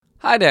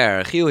Hi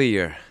there, Giel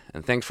here,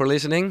 and thanks for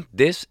listening.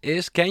 This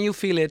is Can You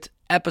Feel It,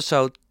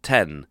 episode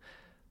 10,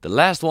 the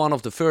last one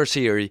of the first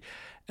series,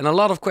 and a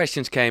lot of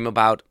questions came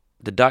about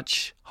the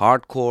Dutch,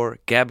 hardcore,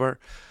 gabber.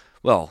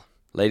 Well,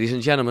 ladies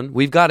and gentlemen,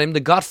 we've got him, the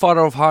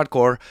godfather of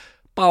hardcore,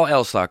 Paul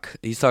Elstak.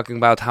 He's talking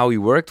about how he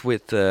worked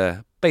with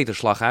Peter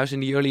Slaghuis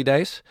in the early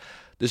days,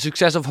 the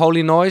success of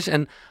Holy Noise,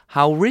 and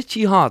how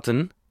Richie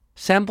Hawtin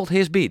sampled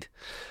his beat.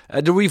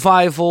 The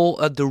revival,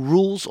 the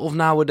rules of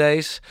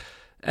nowadays,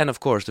 and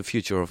of course the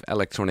future of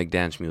electronic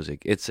dance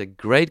music. It's a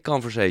great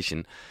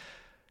conversation.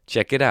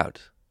 Check it out.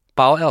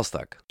 Paul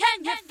Elstak.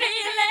 Can you feel it?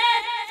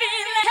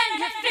 Feel it? Can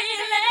you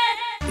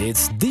feel it?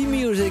 It's the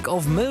music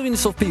of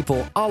millions of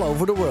people all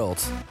over the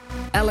world.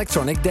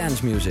 Electronic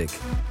dance music.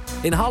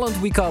 In Holland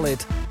we call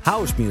it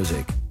house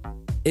music.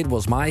 It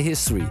was my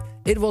history.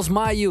 It was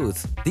my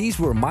youth. These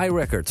were my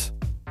records.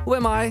 Who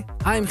am I?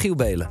 I'm Giel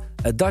Beelen,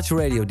 a Dutch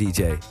radio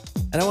DJ.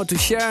 And I want to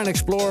share and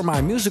explore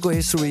my musical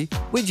history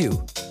with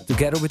you,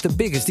 together with the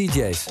biggest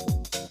DJs.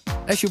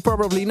 As you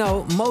probably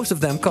know, most of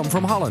them come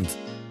from Holland.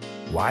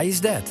 Why is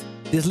that?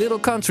 This little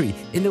country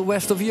in the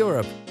west of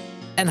Europe.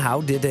 And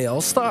how did they all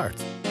start?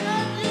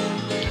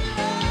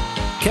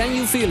 Can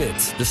You Feel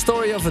It? The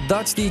story of a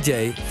Dutch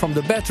DJ from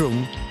the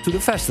bedroom to the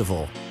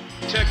festival.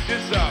 Check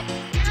this out.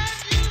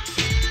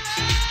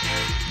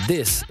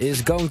 This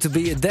is going to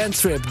be a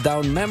dance trip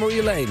down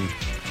memory lane.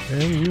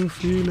 Can you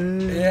feel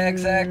it? Yeah,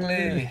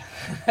 exactly.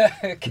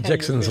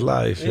 Jackson's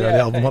Live. Ja, die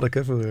album had ik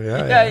even.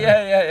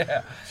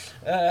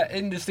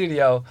 In the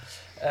studio.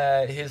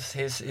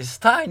 His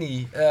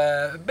tiny,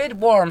 bit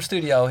warm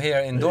studio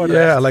here in Dordrecht.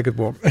 Yeah, I like it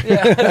warm.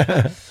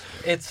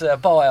 It's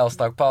Paul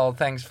Elstak. Paul,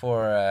 thanks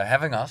for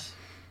having us.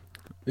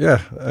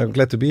 Yeah, I'm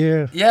glad to be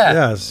here.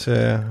 Yeah, it's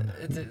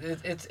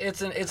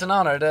an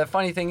honor. The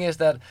funny thing is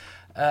that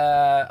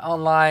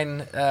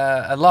online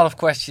a lot of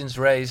questions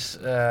raise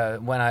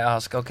when I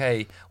ask,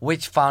 okay,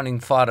 which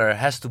founding father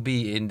has to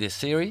be in this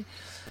series?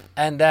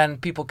 And then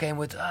people came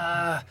with,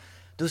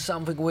 do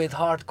something with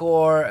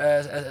hardcore.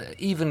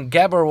 Even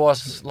gabber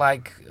was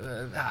like,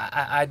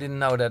 I didn't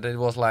know that it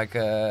was like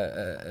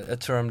a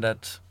term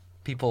that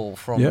people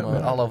from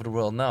all over the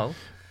world know.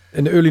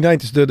 In the early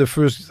 90s, the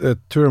first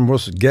term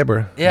was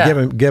gabber. Yeah.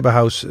 Gabber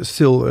house.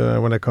 Still,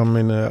 when I come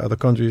in other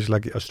countries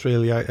like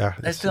Australia,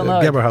 they still know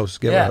gabber it. house.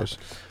 Gabber house.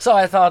 So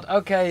I thought,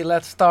 okay,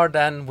 let's start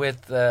then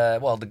with the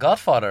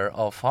godfather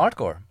of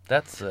hardcore.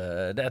 That's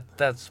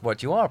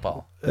what you are,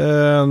 Paul. I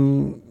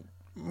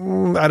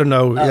don't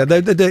know. Okay.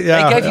 They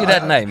gave you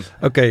that name.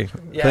 Okay,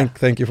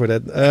 thank you for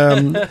that.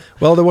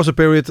 Well, there was a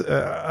period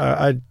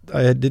I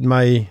did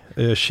my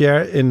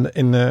share in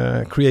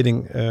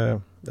creating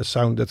a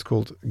sound that's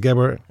called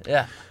gabber,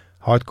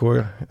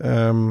 hardcore.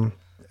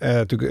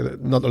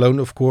 Not alone,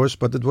 of course,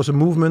 but it was a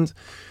movement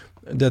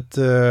that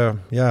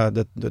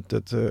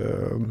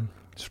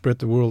spread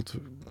the world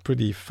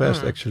pretty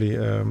fast, actually.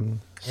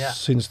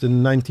 Since the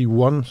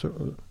 91. So,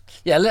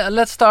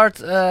 let's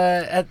start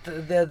at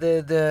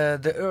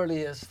the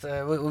earliest.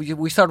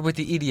 We start with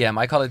the EDM.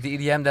 I call it the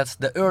EDM. That's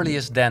the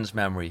earliest dance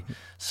memory.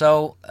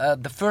 So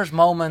the first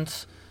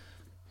moment,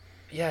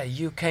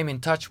 you came in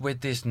touch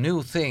with this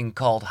new thing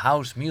called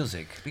house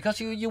music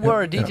because you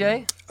were a DJ.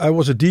 Yeah. I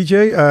was a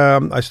DJ.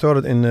 I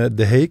started in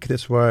The Hague.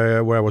 That's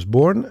where I was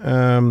born.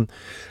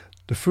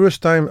 The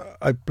first time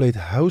I played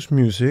house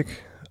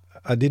music,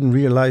 I didn't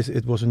realize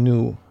it was a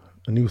new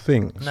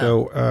thing. No.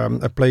 So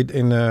I played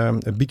in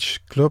a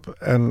beach club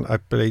and I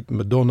played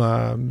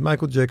Madonna,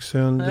 Michael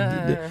Jackson,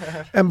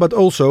 but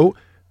also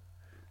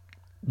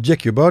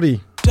Jack Your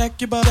Body.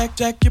 Jack your body,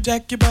 jack your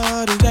body,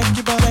 jack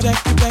your body,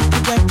 jack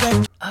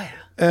your. Oh yeah.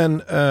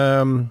 And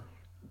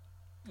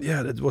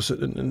that was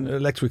an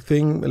electric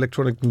thing,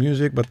 electronic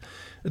music, but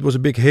it was a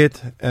big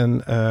hit.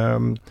 And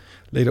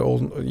later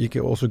on, you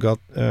also got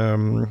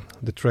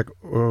the track,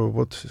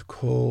 what's it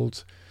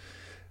called?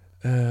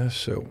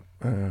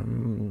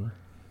 Lil'Louis.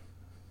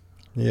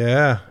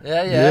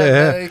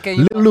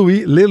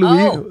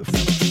 Oh.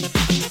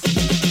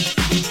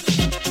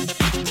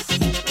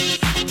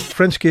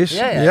 French Kiss.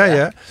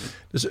 Yeah.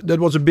 That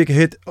was a big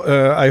hit.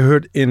 I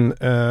heard in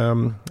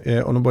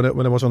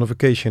when I was on a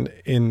vacation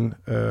in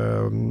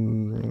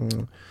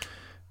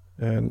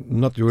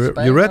not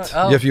Eurette.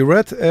 Oh. You have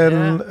Eurette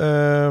and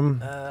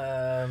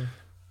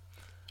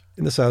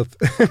in the south.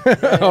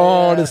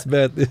 That's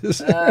bad.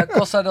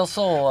 Costa del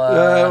Sol.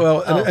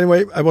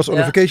 Anyway, I was on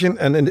a vacation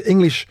and in the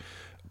English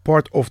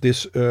part of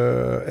this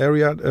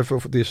area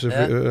of this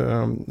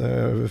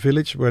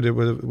village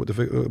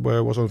where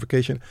I was on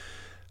vacation,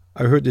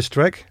 I heard this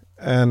track.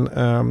 And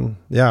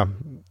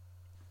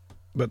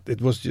but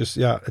it was just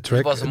a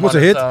track. It was a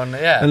hit.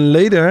 And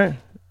later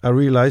I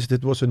realized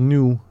it was a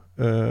new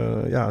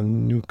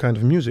kind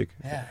of music.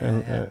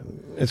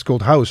 It's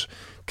called house.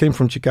 Came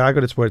from Chicago.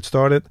 That's where it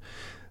started.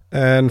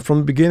 And from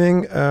the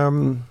beginning,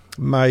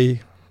 my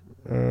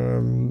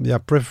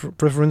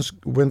preference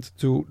went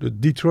to the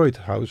Detroit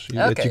house,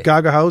 the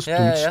Chicago house.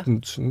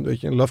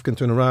 Love Can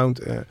Turn Around.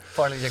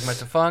 Farley Jack met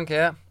de funk,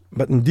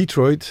 But in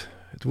Detroit,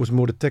 it was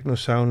more the techno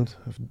sound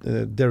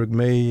of Derek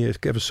May,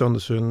 Kevin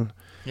Sanderson,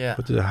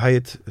 with the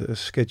Hyatt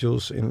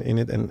schedules in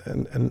it, and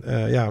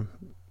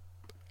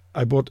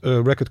I bought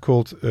a record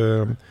called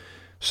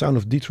Sound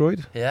of Detroit.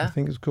 I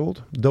think it's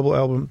called double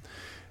album.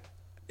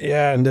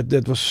 Yeah, and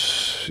that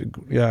was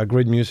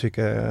great music.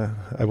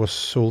 I was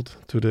sold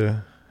to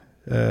the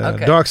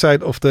dark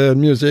side of the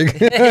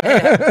music.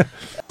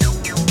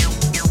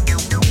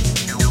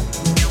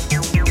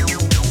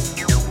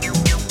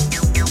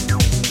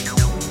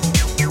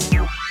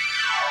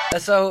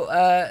 So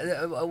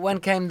when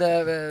came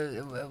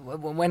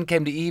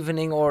the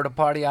evening or the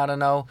party? I don't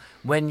know.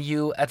 When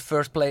you at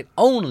first played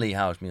only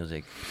house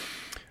music.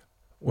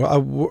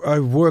 Well, I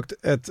worked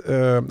at.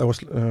 I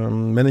was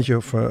manager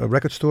of a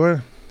record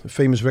store, a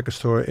famous record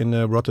store in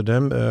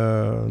Rotterdam,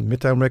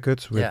 Midtown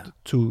Records, with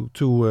two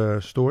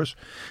stores.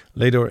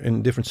 Later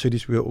in different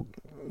cities,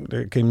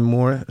 there came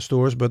more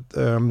stores, but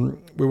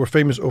we were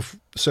famous of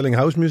selling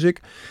house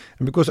music,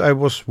 and because I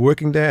was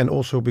working there, and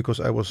also because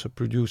I was a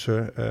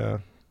producer.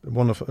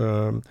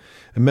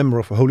 A member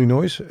of Holy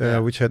Noise,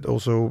 which had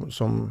also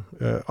some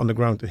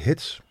underground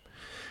hits.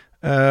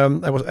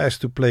 I was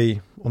asked to play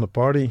on a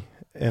party,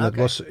 and it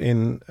was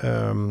in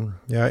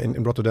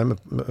Rotterdam,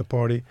 a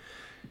party.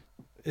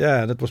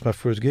 Yeah, that was my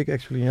first gig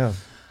actually. Yeah.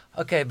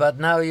 Okay, but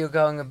now you're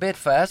going a bit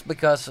fast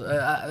because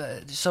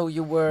so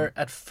you were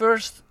at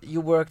first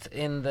you worked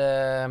in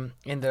the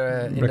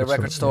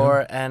record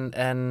store and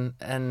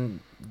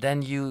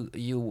then you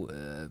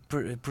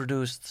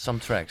produced some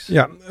tracks.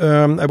 Yeah,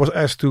 I was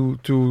asked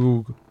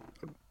to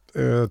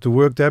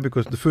work there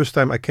because the first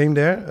time I came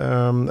there,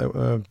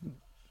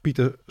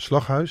 Peter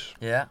Slaghuis.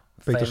 Yeah.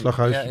 Peter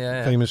Slaghuis,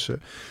 famous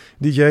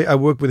DJ. I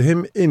worked with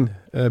him in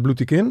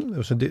Blutikin. It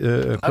was a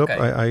club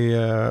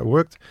I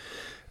worked.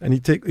 And he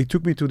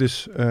took me to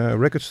this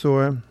record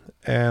store,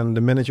 and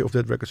the manager of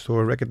that record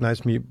store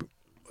recognized me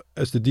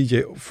as the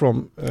DJ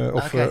from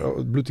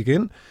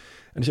Blutikin,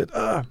 and he said,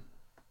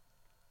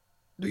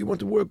 do you want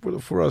to work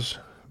for us?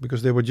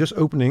 Because they were just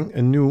opening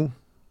a new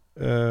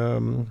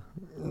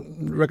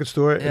record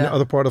store in the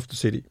other part of the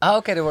city.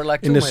 Okay, they were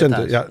like in the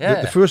center.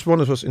 The first one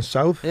was in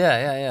South.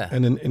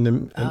 And in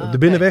the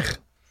Binnenweg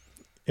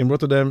in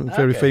Rotterdam,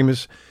 very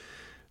famous.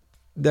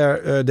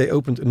 There, they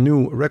opened a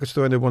new record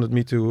store, and they wanted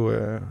me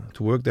to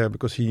work there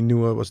because he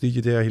knew I was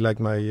DJ there. He liked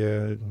my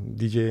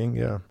DJing.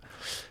 Yeah,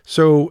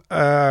 so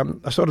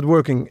I started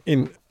working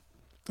in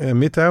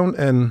Midtown,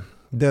 and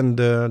then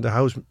the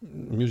house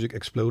music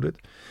exploded,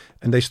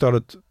 and they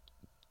started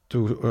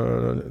to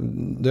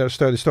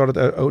started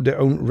their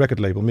own record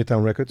label,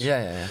 Midtown Records.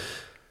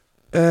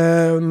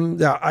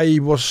 I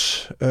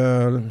was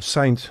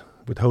signed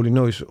with Holy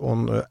Noise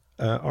on.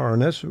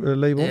 RNS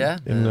label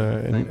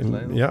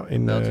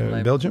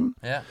in Belgium.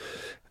 Yeah,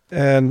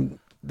 and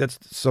that's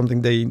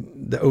something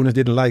the owners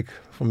didn't like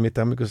from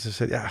Midtown because they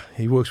said,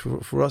 he works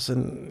for us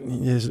and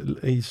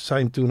he's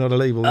signed to another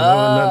label,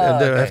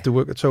 and they have to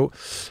work it. So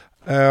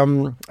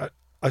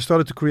I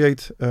started to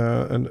create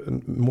a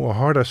more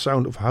harder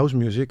sound of house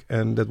music,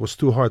 and that was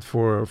too hard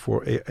for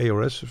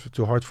ARS,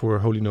 too hard for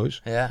Holy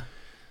Noise. Yeah.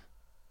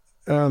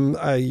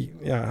 I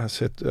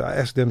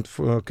asked them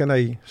can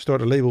I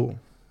start a label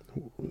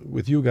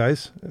with you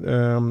guys,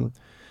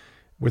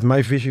 with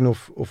my vision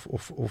of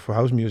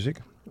house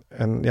music,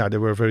 and they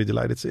were very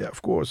delighted. Say,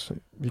 of course,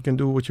 you can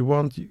do what you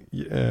want.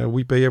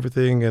 We pay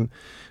everything, and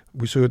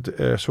we sort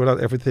out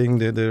everything,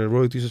 the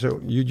royalties. So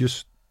you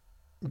just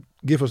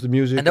give us the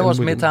music. And that was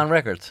Midtown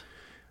Records.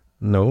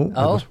 No,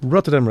 that was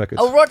Rotterdam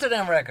Records. Oh,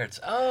 Rotterdam Records.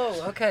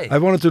 Oh, okay. I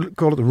wanted to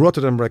call it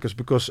Rotterdam Records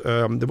because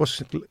there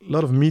was a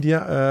lot of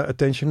media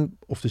attention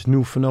of this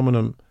new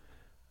phenomenon.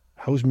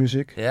 House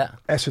music,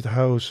 acid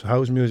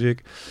house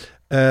music,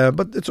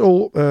 but it's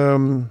all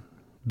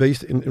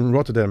based in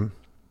Rotterdam.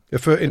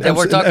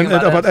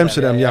 About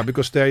Amsterdam,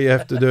 because there you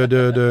have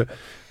the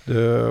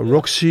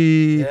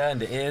Roxy, and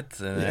the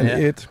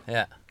It,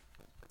 Yeah.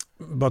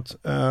 But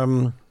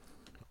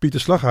Peter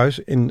Slaghuis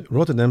in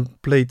Rotterdam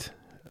played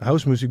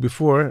house music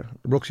before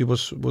Roxy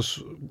was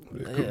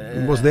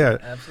there.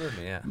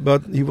 Absolutely, yeah.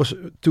 But he was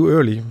too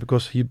early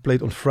because he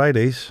played on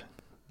Fridays,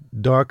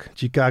 dark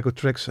Chicago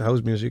tracks,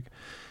 house music.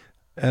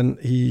 And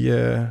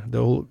the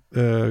whole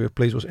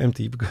place was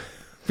empty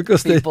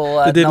because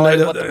people they didn't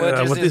know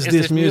know what is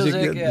this music.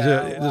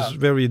 This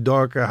very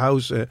dark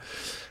house,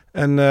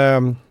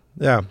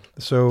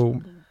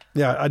 So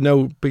I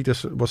know Peter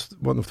was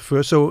one of the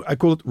first. So I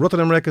call it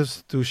Rotterdam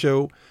Records to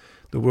show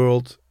the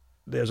world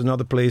there's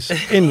another place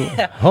in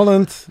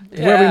Holland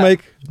where we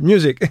make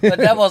music. But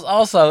that was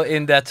also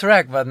in that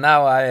track. But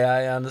now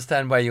I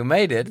understand why you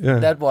made it. Yeah.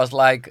 That was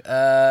like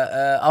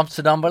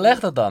Amsterdam, waar lech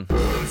dat dan?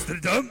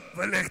 Amsterdam,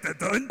 waar lech dat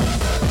dan?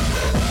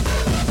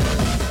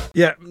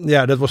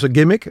 Yeah, that was a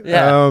gimmick.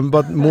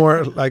 But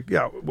more like,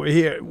 we're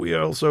here. We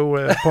are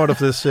also part of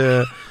this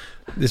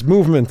this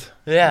movement.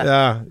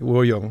 Yeah,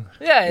 we're young.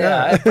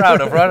 I'm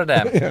proud of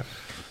Rotterdam.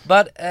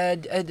 But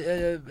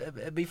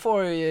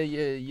before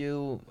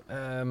you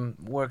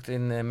worked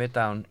in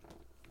Midtown,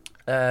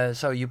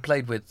 so you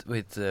played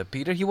with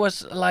Peter. He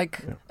was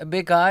like a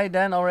big guy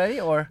then already,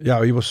 or?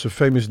 Yeah, he was a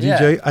famous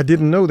DJ. Yeah. I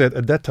didn't know that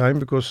at that time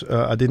because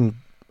I didn't.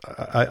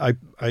 I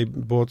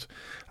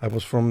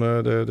was from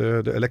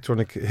the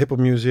electronic hip hop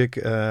music,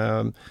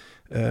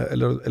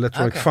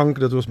 electronic funk.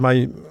 That was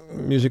my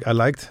music I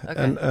liked,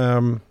 and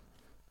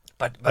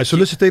but I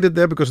solicited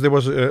there because there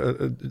was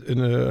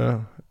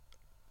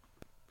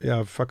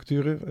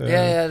vacature.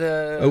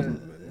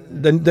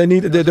 Then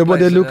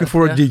they're looking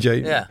for a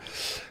DJ. Yeah.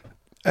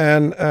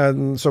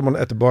 And someone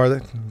at the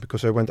bar,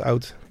 because I went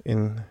out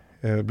in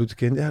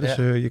Bluteken.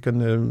 You can.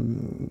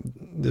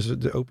 There's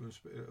the open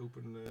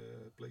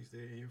place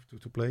there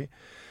to play.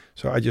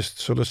 So I just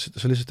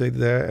solicited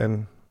there,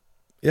 and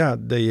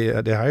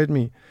they hired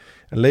me.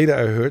 And later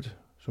I heard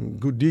some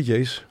good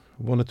DJs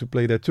wanted to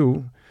play there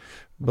too,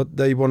 but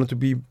they wanted to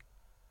be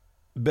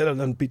better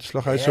than Peter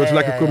Slaghuis. So it's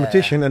like a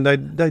competition, and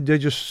they're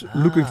just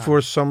looking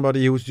for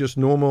somebody who's just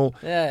normal.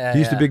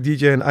 He's the big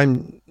DJ, and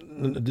I'm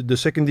the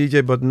second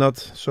DJ, but not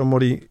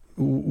somebody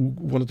who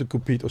wanted to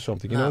compete or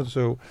something, you know.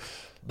 So,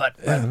 but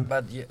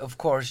of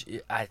course,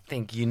 I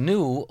think you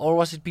knew, or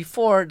was it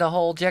before the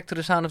whole Jack to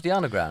the Sound of the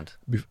Underground?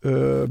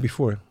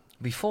 Before.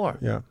 Before.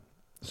 Yeah.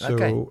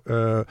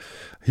 So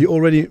he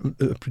already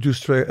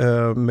produced,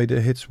 made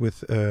the hits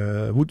with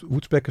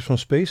Woodpeckers from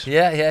Space.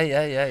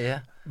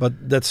 Yeah.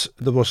 But that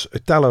was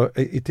Italo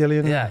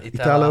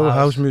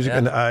house music,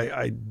 and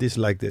I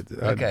disliked it.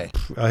 Okay.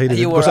 I hated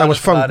it because I was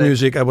funk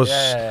music. I was.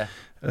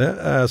 I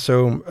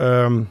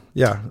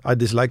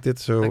disliked it.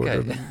 So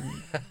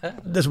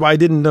that's why I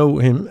didn't know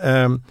him.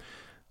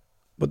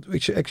 But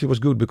which actually was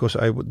good because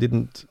I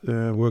didn't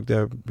work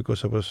there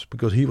because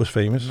he was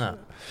famous. No.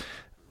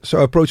 So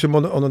I approached him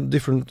on a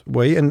different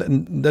way,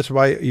 and that's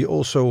why he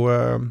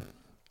also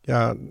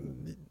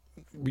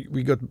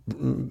we got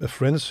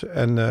friends,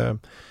 and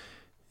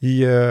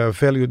he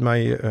valued my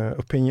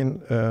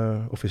opinion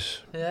of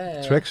his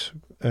tracks.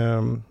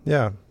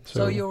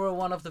 So you were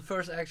one of the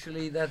first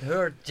actually that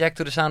heard Jack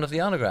to the Sound of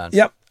the Underground.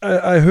 Yeah,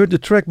 I heard the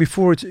track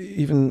before it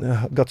even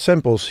got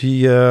samples.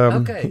 He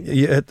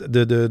had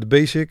the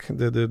basic,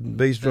 the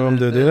bass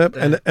drum,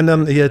 and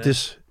then he had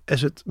this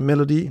acid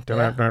melody.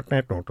 Yeah. I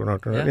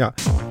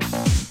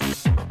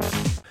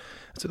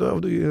said, "Oh,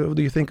 what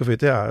do you think of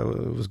it?" Yeah,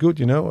 it was good.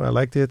 You know, I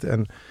liked it,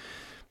 and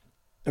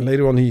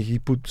later on he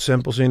put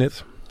samples in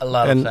it. A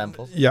lot of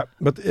samples. Yeah,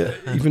 but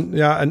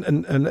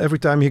and every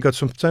time he got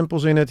some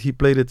samples in it, he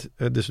played it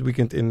this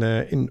weekend in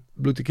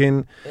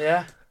Bluteken.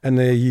 Yeah. And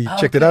he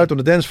checked it out on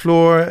the dance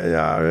floor.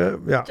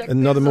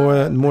 Another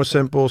more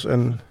samples,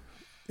 and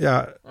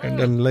and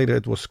then later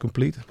it was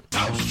complete.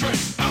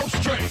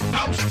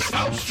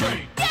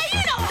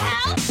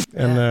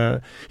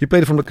 And he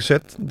played it from the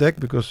cassette deck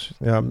because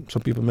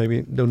some people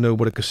maybe don't know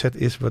what a cassette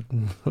is, but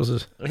it was a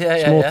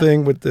small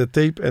thing with the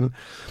tape. And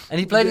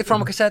he played it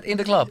from a cassette in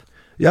the club.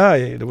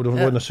 Yeah, there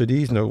weren't no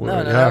CDs, no,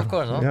 of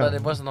course not. But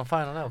it wasn't on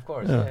vinyl, no, of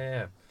course.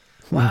 Yeah.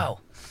 Wow.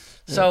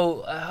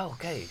 So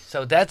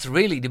so that's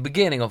really the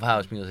beginning of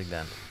house music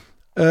then.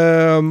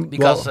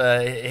 Because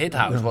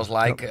Hithouse was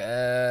like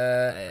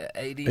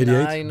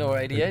 89 or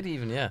 88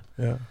 even, yeah.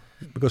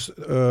 Because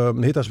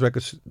Hithouse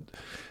Records,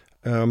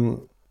 a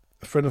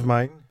friend of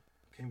mine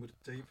came with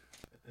a tape,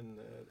 and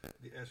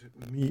he asked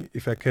me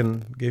if I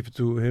can give it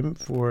to him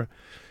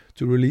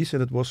to release,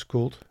 and it was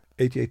called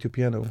 88 to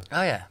Piano.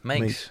 Oh yeah,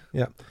 Mainx.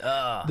 Yeah.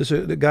 There's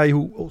the guy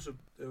who also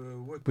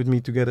worked with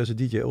me together as a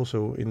DJ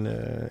also in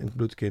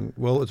Bluteken.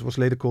 Well, it was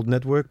later called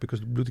Network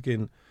because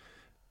Bluteken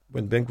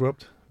went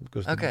bankrupt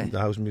because the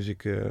house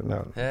music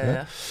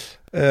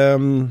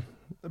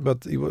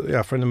but he was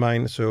a friend of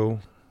mine, so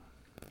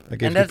I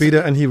gave it to Peter,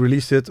 and he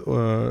released it,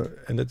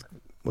 and it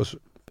was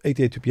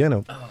 88 to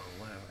Piano. Oh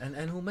wow!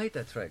 And who made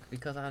that track?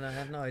 Because I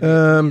have no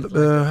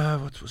idea.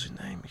 What was his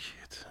name?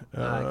 Shit.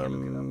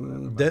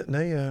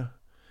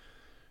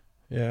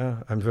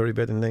 I'm very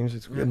bad in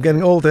names. I'm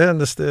getting old,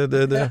 and that's the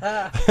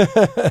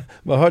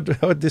my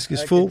hard disk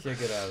is full. I can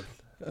check it out.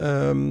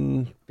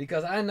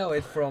 Because I know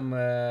it from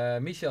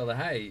Michel de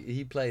Heij.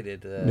 He played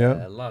it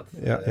a lot.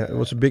 It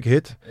was a big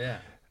hit. Yeah.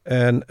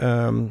 And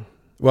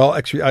well,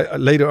 actually,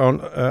 later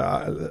on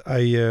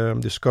I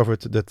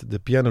discovered that the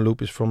piano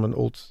loop is from an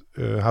old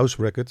house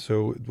record,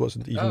 so it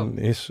wasn't even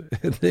his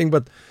thing,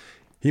 but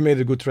he made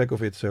a good track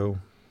of it. So.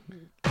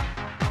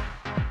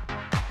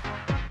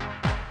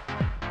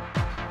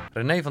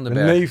 René van den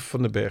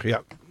Berg.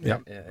 Yeah.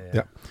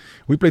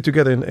 We played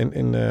together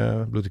in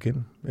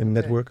Bluteken, in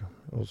Network,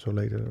 also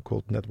later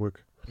called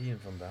Network. Ian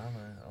van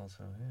Dalen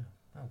also, yeah.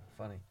 Oh,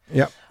 funny.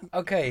 Yeah.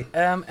 Okay,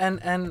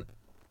 and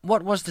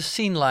what was the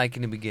scene like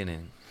in the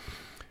beginning?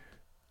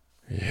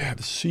 Yeah,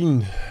 the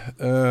scene.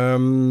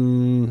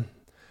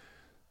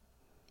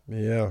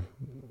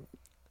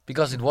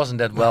 Because it wasn't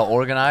that well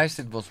organized.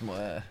 It was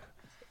more.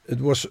 It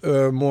was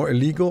more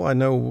illegal. I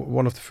know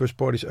one of the first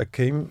parties I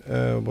came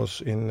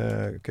was in.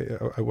 I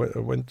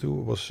went to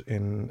was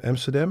in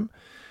Amsterdam.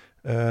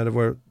 There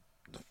were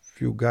a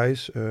few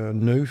guys,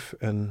 Neuf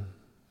and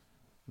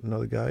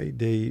another guy.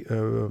 They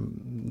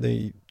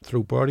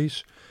threw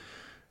parties,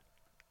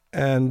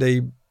 and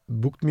they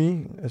booked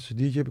me as a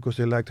DJ because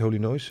they liked Holy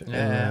Noise.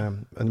 Yeah.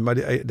 But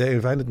they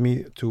invited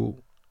me to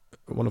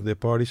one of their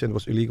parties, and it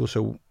was illegal.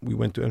 So we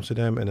went to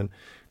Amsterdam, and then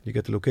you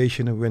get the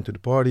location, and we went to the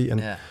party,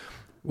 and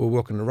we're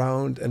walking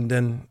around, and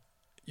then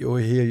you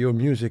hear your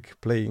music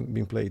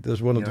being played. That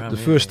was one of the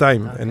first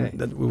time, and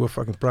that we were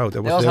fucking proud.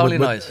 That was Holy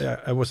Noise. Yeah,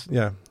 I was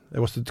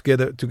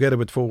together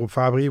with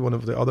Fabri, one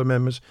of the other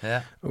members.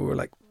 Yeah, we were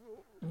like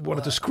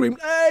wanted to scream,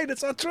 "Hey,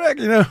 that's our track!"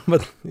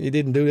 But he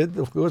didn't do it,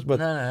 of course. But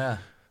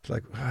it's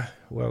like,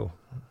 wow,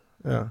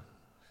 yeah.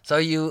 So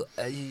you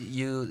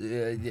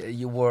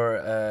were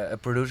a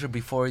producer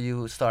before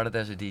you started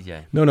as a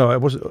DJ? No, I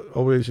was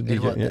always a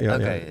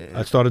DJ.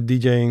 I started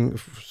DJing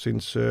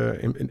since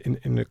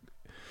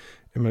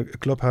in a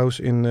clubhouse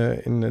in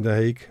The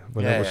Hague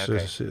when I was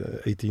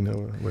 18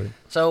 or whatever.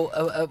 So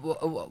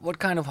what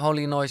kind of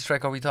Holy Noise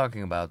track are we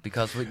talking about?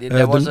 Because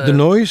there was the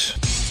noise.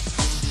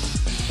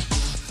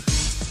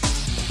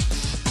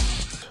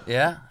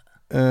 Yeah.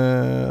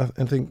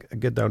 I think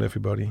Get Down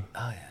Everybody.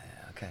 Oh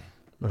yeah, okay.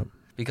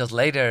 Because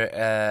later,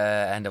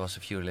 and there was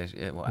a few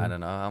later, I don't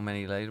know how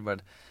many later,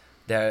 but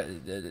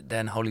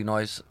then Holy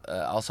Noise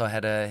also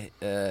had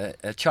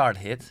a chart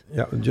hit.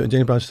 Yeah,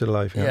 James Brown is still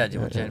alive.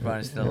 James Brown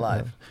is still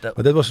alive.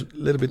 But that was a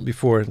little bit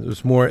before. It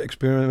was more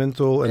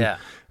experimental,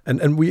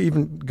 and we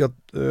even got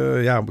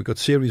we got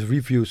serious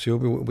reviews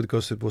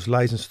because it was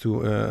licensed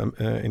to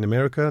in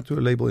America to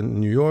a label in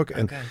New York,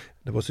 and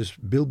there was this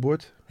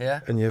billboard.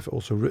 Yeah, and you have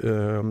also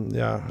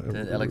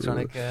the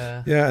electronic.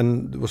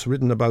 And it was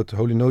written about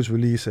Holy Noise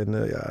release,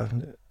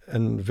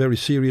 and very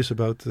serious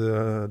about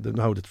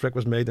how the track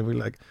was made, and we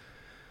like.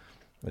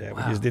 Yeah,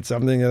 we just did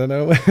something, I don't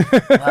know.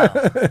 Wow.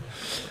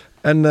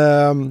 And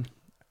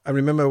I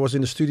remember I was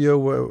in the studio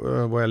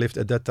where I lived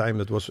at that time.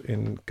 That was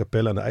in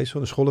Capelle aan de IJssel,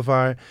 in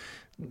Schollevaar.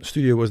 The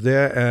studio was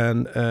there,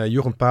 and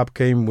Jochen Paap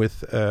came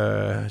with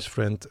his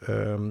friend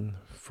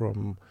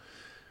from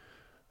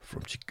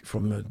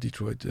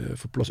Detroit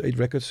for Plus 8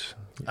 Records.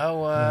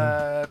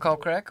 Carl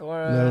Craig?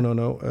 Or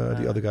No.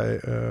 The other guy,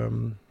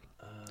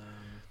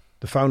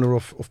 the founder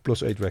of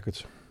Plus 8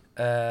 Records.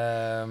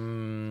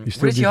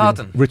 Richie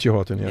Hawtin. Richie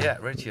Hawtin, yeah.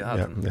 Richie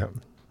Hawtin. Yeah.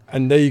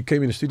 And they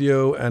came in the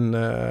studio, and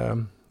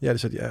they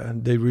said,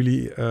 they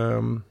really,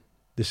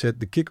 they said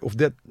the kick of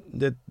that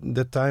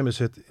time, they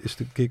said, is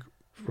the kick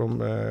from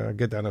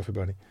Get Down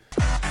Everybody.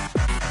 Get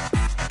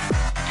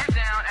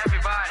Down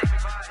Everybody.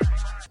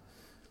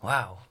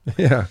 Wow.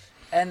 Yeah.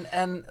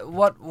 And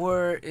what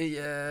were...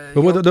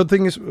 but what the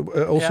thing is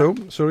also,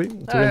 sorry to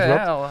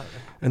interrupt,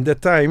 and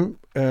that time,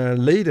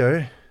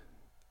 later...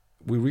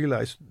 we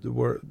realized there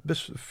were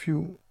just a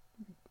few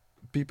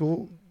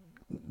people,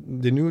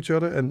 they knew each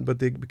other, but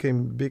they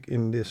became big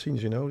in their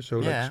scenes, So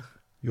like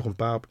Jochen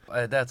Paap.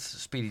 That's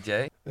Speedy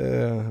J.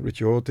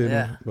 Richie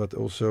Hawtin, but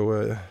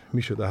also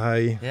Michel de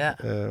Heij.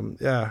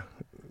 Yeah.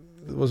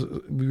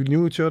 We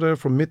knew each other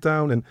from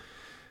Midtown, and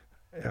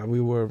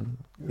we were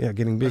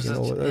getting big and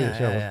all that.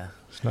 Yeah.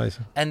 It's nice.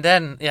 And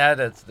then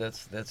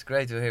that's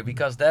great to hear,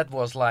 because that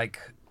was like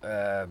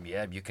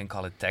you can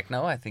call it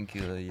techno. I think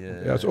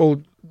it's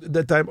all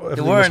that time.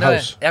 Everything was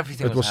house.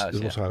 Everything was house.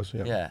 It was house.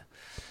 Yeah.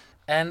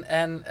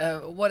 And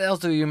what else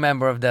do you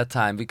remember of that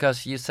time?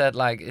 Because you said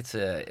like it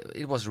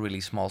was a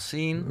really small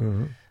scene.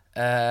 Mm-hmm.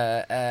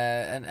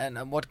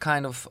 And what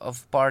kind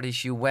of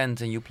parties you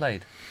went and you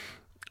played?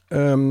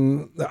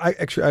 I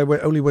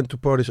only went to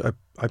parties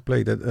I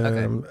played at.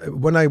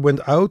 When I went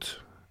out,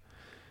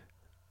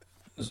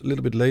 a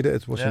little bit later,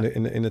 it was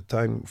in the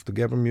time of the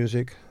Gabber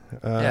music.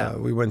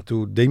 We went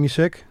to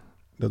Demisec,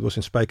 that was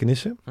in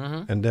Spijkenisse,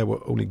 and there were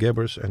only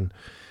Gabbers, and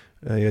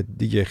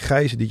DJ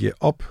Gijs, DJ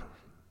Aah,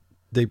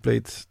 they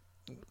played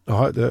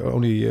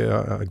only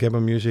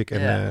Gabber music,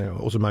 and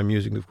also my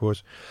music, of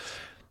course.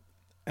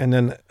 And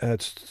then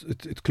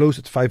it closed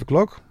at 5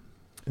 o'clock,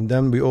 and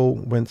then we all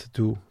went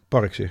to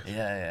Parkzicht.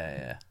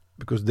 Yeah.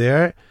 Because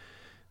there,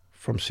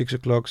 from 6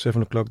 o'clock,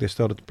 7 o'clock, they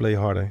started to play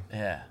harder.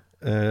 Yeah.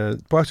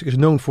 Parkzicht is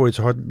known for its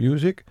hard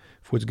music,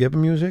 for its Gabber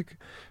music,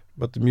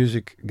 but the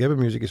Gabber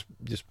music is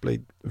just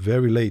played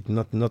very late,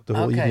 not the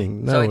whole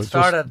evening. No, so it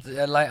started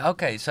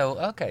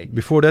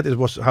Before that, it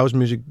was house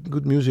music,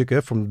 good music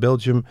from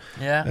Belgium.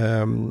 Yeah.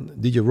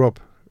 DJ Rob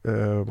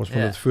was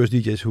one of the first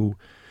DJs who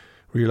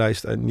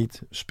realized I need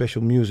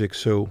special music.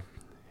 So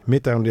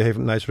Midtown, they have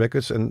nice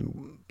records,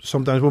 and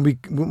sometimes when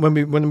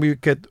we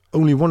get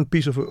only one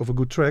piece of a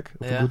good track,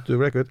 of a good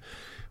record,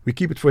 we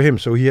keep it for him.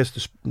 So he has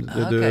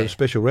the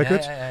special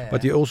records,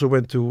 but he also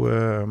went to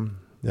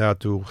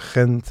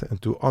Ghent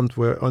and to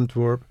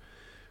Antwerp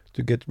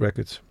to get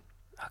records.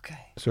 Okay.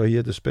 So he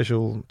had the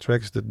special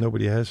tracks that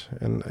nobody has,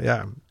 and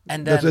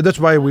and that's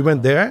why we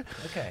went there.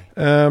 Okay.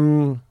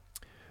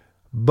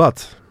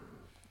 But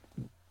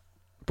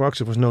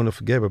Parkzicht was known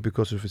for Gabber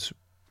because of its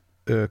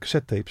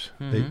cassette tapes.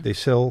 Mm-hmm. They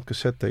sell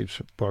cassette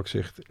tapes,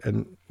 Parkzicht,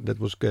 and that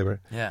was Gabber.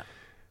 Yeah.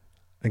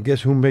 And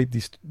guess who made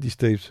these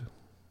tapes?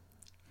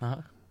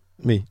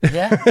 Me.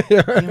 Yeah?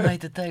 You made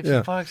the tapes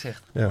in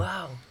Parkzicht. Yeah.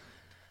 Wow.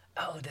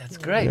 Oh, that's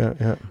great.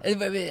 Yeah.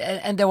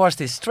 And there was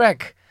this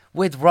track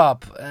with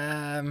Rob.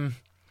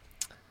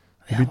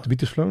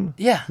 Beat is flown?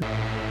 Yeah.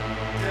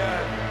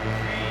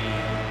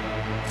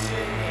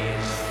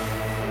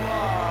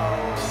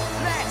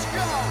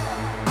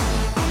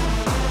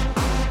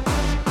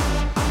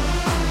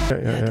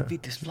 The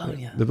beat is flown,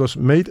 yeah. That was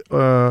made,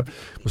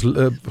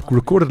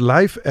 recorded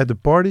live at the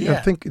party. Yeah.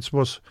 I think it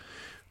was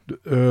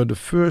the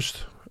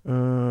first.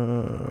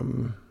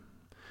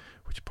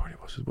 Which party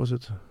was it? Was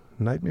it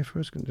Nightmare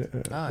first?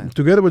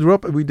 Together with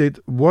Rob, we did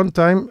one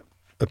time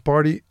a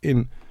party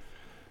in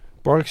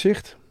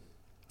Parkzicht,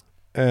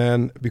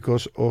 and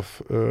because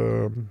of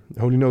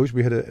Holy Noise,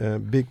 we had a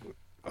big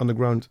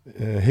underground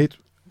hit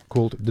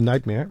called The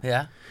Nightmare.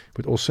 Yeah.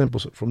 With all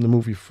samples from the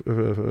movie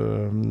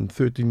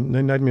 13,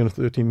 Nightmare on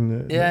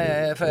 13.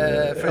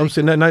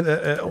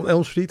 On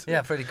Elm Street.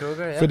 Yeah, Freddy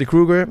Krueger. Yeah. Freddy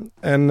Krueger,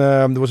 and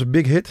there was a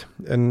big hit,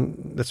 and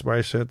that's why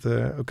I said,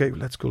 okay,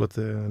 let's call it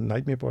the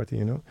Nightmare Party,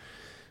 you know.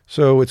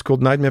 So it's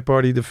called Nightmare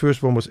Party. The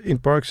first one was in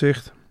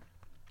Parkzicht.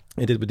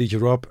 I did with DJ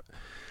Rob,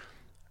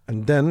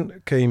 and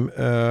then came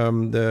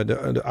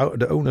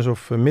the owners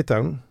of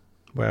Midtown,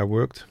 where I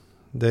worked.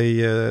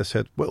 They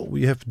said, well,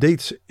 we have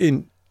dates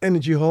in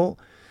Energy Hall.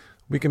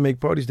 We can make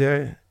parties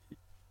there.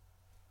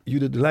 You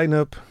did the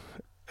lineup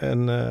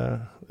and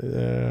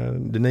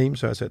the name.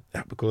 So I said,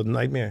 yeah, we call it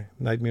Nightmare.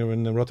 Nightmare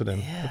in Rotterdam.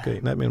 Yeah. Okay,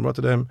 Nightmare in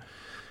Rotterdam.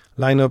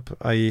 Lineup.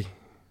 I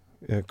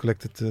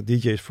collected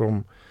DJs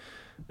from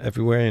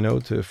everywhere, you know.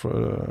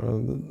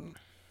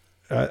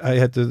 I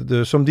had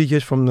some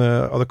DJs from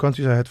the other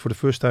countries I had for the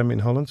first time in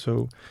Holland.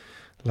 So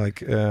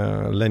like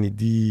Lenny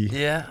D,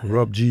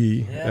 Rob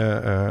G,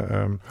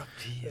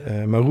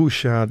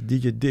 Marusha,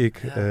 DJ Dick,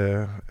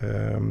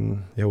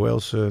 who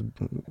else?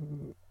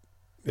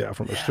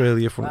 From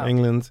Australia, from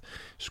England,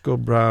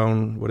 Scott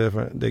Brown,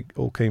 whatever. They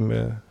all came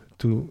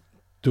to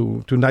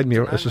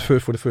Nightmare as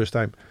for the first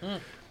time.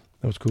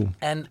 That was cool.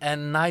 And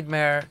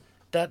Nightmare,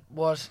 that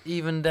was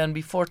even then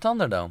before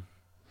Thunderdome,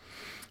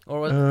 or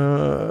was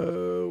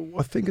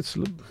I think it's.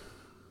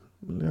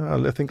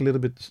 I think a little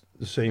bit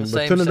the same. The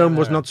but same, Thunderdome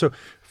was not so.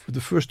 For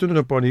the first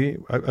Thunderdome party,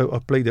 I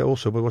played there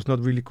also, but it was not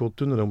really called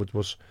Thunderdome. It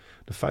was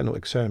the final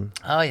exam.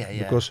 Oh yeah,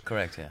 because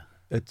correct, yeah.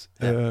 At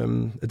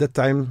that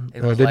time,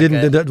 It was they like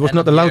didn't. That was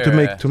not allowed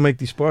to make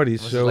these parties.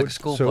 It was so like a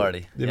school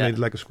party. They made it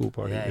like a school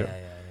party. Yeah.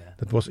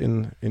 That was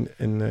in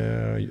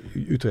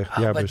Utrecht.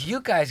 But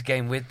you guys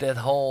came with that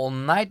whole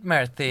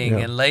Nightmare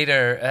thing, and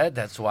later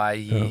that's why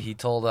he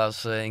told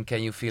us in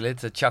Can You Feel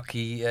It,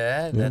 Chucky.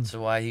 That's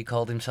why he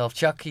called himself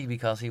Chucky,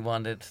 because he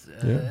wanted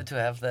to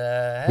have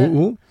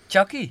the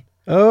Chucky.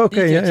 Oh,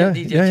 okay,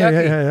 DJ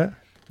Chucky. Yeah.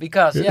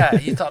 Because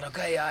he thought,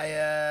 okay,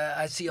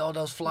 I see all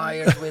those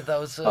flyers with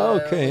those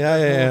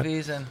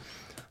movies and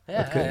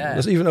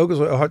There's even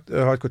also a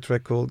hardcore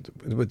track called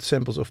with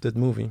samples of that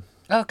movie.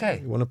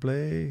 Okay. You wanna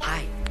play?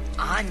 Hi,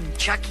 I'm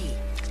Chucky.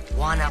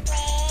 Wanna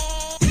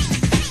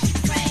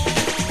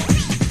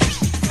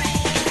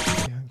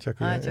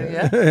Chucky.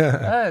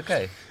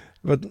 Okay.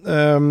 But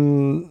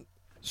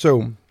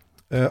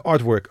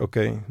artwork.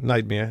 Okay,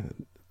 Nightmare.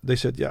 They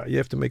said, yeah, you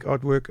have to make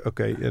artwork.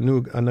 Okay, I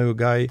know a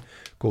guy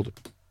called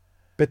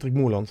Patrick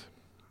Moerland.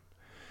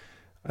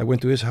 I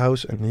went to his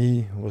house, and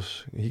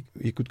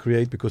he could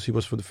create, because he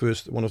was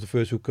one of the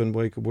first who could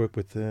work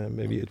with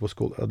maybe it was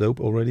called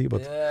Adobe already,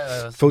 but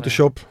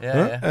Photoshop.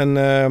 And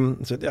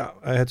said,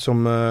 I had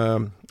some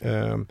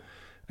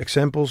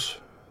examples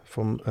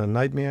from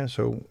Nightmare,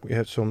 so we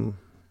had some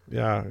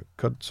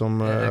cut some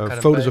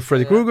photos of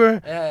Freddy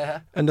Krueger,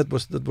 and that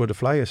were the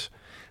flyers.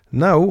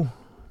 Now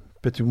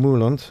Patrick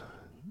Moerland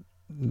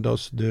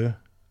does the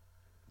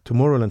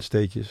Tomorrowland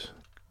stages.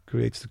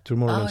 Creates the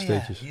Tomorrowland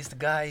stages. He's the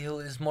guy who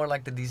is more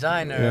like the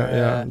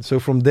designer. So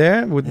from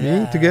there, with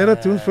me together,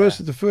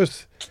 the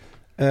first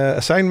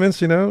assignments,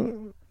 you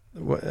know,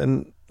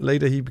 and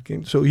later he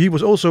became. So he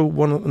was also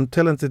one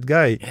talented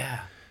guy. Yeah.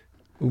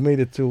 Who made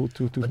it to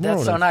But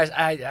that's so nice.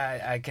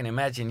 I can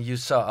imagine you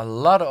saw a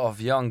lot of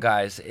young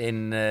guys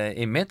in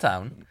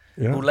Midtown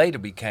who later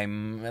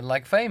became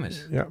like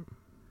famous. Yeah.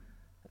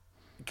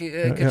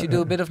 Could you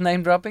do a bit of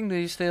name dropping? Do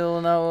you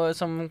still know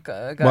some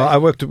guys? Well, I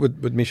worked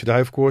with Misha Dai,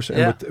 of course,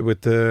 and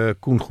with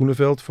Koen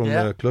Groeneveld from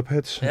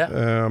Clubheads.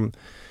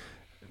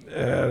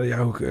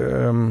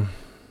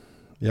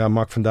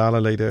 Mark van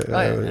Dalen later,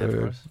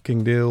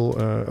 King Dale,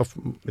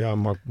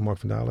 Mark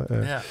van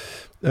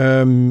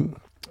Dalen.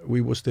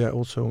 We was there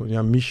also.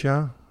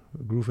 Misha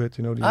Groovehead,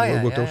 you know,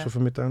 die worked also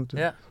for Midtown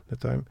that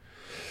time.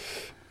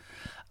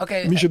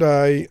 Okay. Misha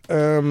Dai,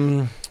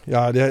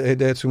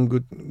 they had some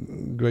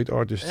great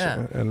artists,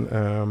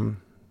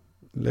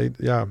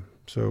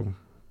 so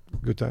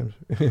good times.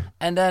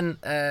 And then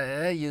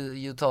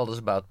you told us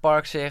about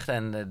Parkzicht,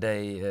 and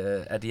they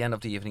at the end of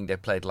the evening they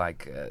played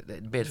like a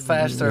bit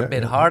faster, a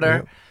bit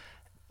harder,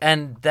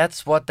 and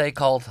that's what they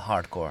called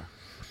hardcore.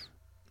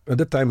 At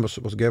that time was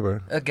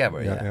Gabber.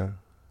 Gabber, yeah.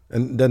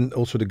 And then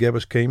also the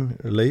Gabbers came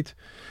late.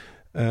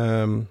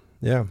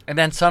 And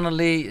then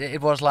suddenly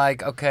it was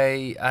like,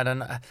 okay, I don't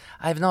know.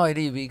 I have no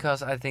idea,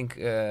 because I think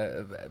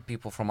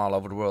people from all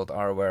over the world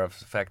are aware of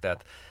the fact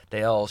that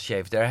they all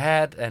shaved their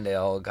head and they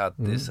all got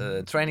this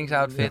training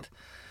outfit. Yeah.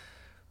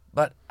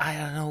 But I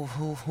don't know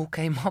who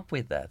came up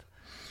with that.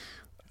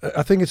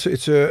 I think it's a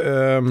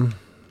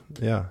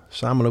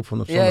samenloop van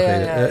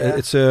omstandigheden.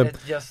 It's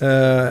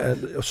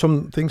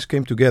some things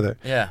came together.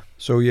 Yeah.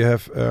 So you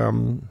have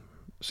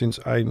since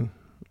I can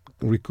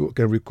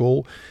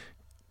recall,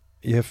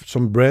 you have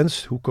some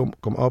brands who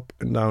come up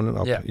and down and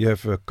up. Yeah. You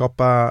have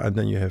Kappa, and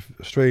then you have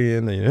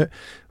Australian. And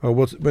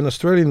when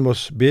Australian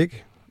was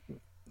big,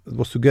 it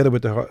was together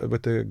with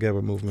the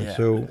Gabber movement. Yeah.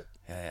 So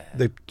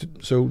Yeah.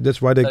 so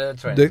that's why they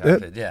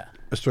Yeah.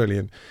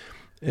 Australian.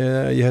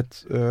 You had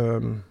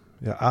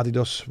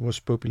Adidas was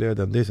popular,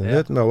 then this and Yeah.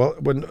 that. No, well,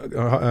 when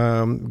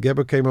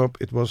Gabber came up,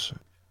 it was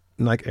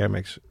Nike Air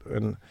Max.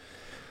 And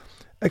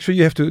actually,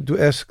 you have to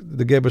ask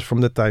the Gabbers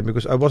from that time,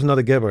 because I was not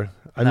a Gabber.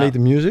 I made the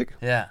music,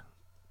 Yeah.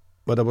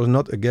 but I was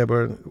not a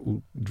Gabber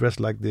who dressed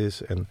like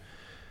this. And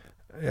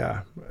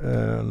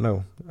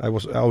no, I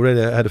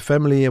already had a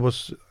family. I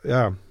was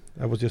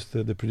just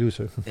the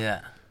producer.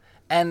 Yeah.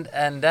 And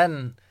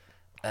then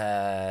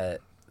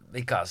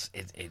because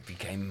it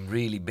became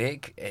really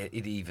big,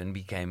 it even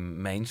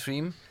became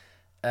mainstream.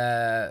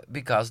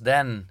 Because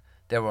then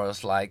there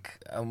was like,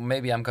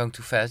 maybe I'm going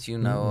too fast, you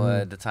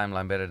know the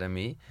timeline better than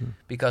me.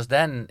 Because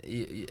then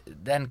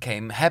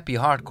came happy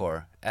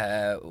hardcore.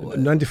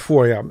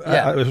 94, yeah.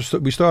 Yeah.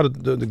 We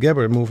started, the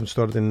Gabber movement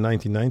started in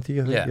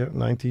 1990, I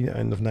think,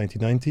 end of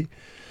 1990.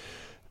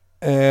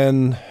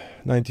 And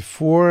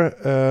 94,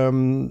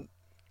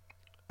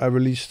 I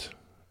released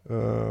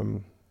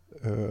an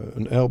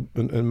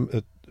album,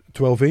 a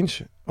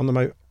 12-inch under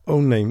my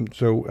own name.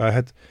 So I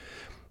had,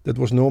 that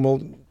was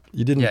normal.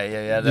 You didn't.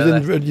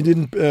 You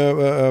didn't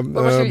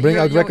bring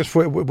out records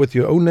with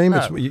your own name. No.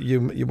 It's,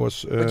 you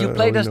was. But you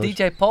played as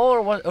DJ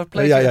Paul or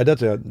played?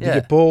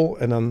 DJ Paul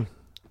and then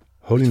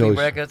Holy Noise.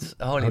 Records,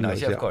 Holy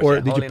Noise, of course. Or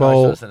yeah. DJ Holy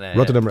Paul, Noise was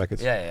Rotterdam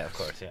Records. Yeah, of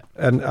course, yeah.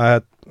 And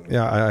I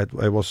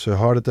was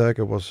Heart Attack.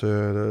 I was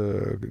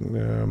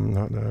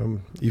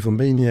Evil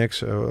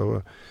Maniacs,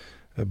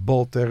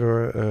 Ball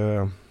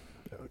Terror,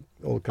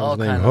 all kinds of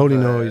names. Holy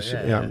Noise,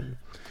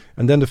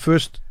 And then the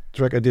first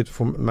track I did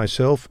for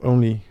myself,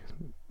 only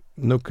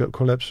no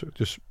collabs,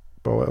 just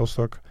Paul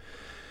Elstak,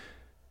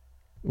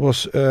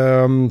 was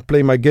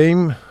Play My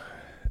Game,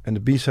 and the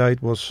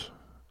B-side was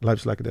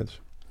Life's Like a Dance.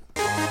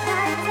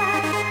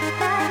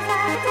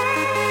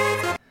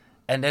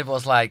 And it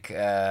was like,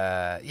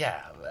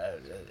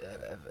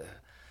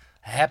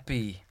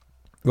 happy.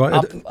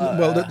 Well,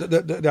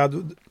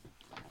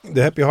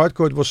 the happy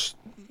hardcore was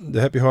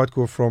the happy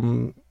hardcore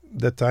from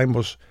that time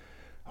was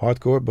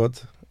hardcore,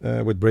 but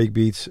with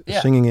breakbeats,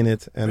 singing in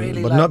it, and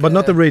really but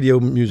not the radio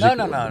music.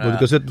 No.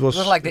 Because it was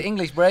like the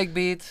English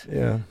breakbeat.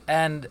 Yeah.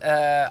 And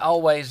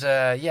always,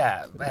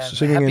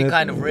 singing happy in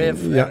kind it. of riff.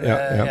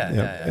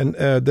 And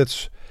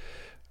that's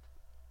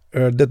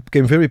that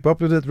became very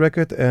popular, that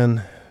record,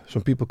 and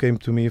some people came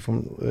to me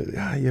from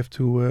you have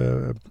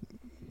to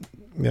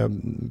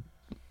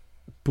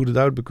put it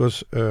out,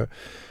 because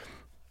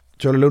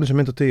Charlie Lones and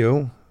Mental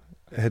Theo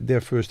had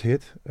their first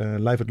hit,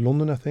 live at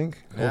London, I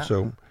think,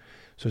 also.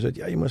 So I said,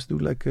 you must do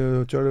like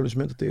Charlie Lones and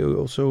Mental Theo,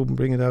 also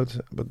bring it out.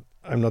 But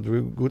I'm not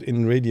really good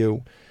in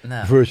radio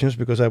versions,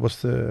 because I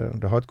was the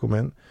hardcore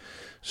man.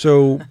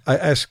 So I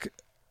asked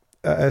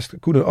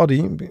Koen and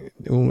Addy,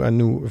 whom I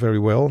knew very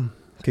well,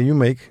 can you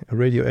make a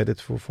radio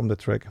edit from that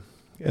track?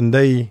 And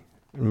they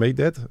made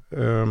that.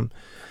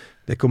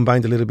 They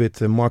combined a little bit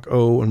Mark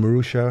O and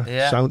Marusha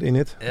sound in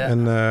it.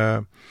 And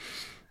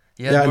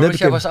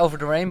Marusha was Over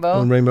the Rainbow.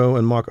 On Rainbow,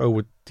 and Mark O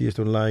with Tears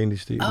Don't Lie, and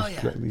these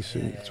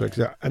tracks.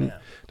 Yeah. And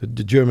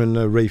the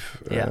German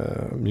rave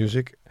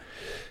music.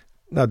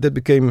 Now that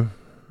became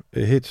a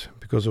hit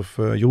because of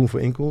Jeroen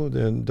van Inkel,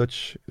 the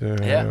Dutch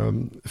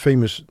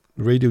famous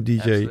radio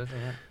DJ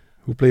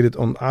who played it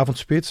on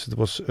Avondspits. It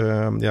was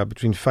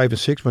between 5 and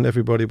 6 when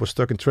everybody was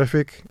stuck in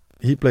traffic.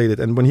 He played it,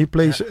 and when he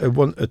plays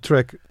a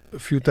track a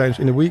few times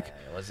in a week,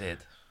 that was it.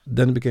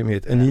 Then it became a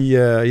hit, and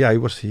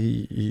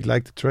he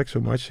liked the track so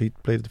much he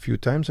played it a few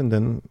times, and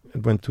then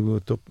it went to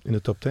the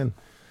top 10.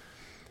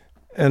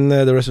 And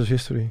the rest is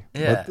history.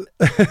 Yeah,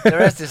 the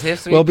rest is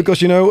history. Well, because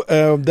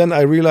then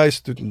I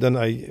realized, then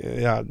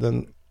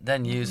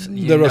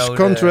there was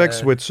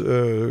contracts with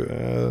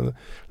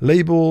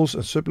labels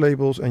and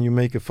sub-labels, and you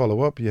make a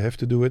follow-up. You have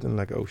to do it, and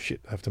like, oh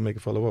shit, I have to make a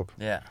follow-up.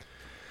 Yeah.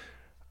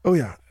 Oh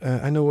yeah,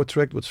 I know a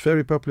track that's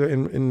very popular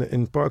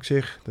in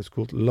Parkzig. That's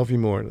called Love You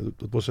More.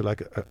 It was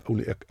like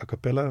only a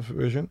cappella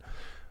version.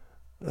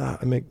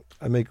 I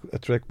make a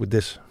track with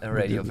this. A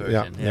radio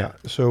version. Yeah.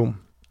 So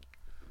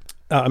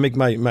I make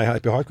my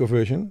happy hardcore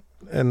version,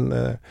 and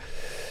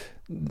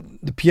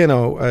the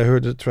piano. I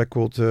heard a track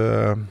called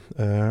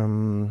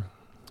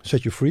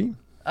Set You Free.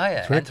 Oh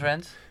yeah,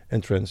 N-Trance.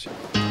 N-Trance.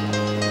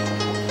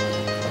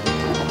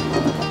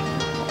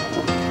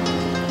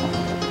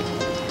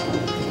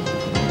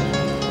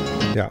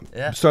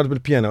 Yeah. Started with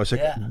the piano. I said,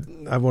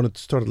 I wanted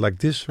to start it like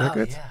this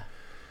record.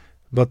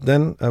 But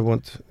then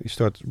you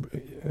start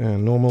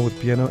normal with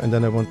piano, and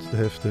then I want to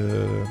have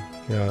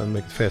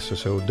make it faster,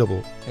 so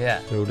double. Yeah.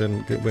 So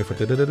then wait for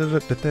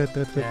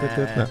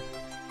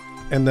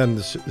and then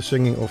the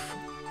singing of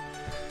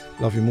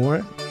Love You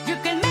More. You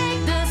can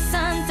make the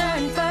sun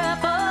turn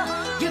purple,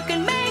 you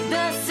can make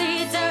the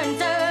sea turn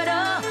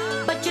turtle,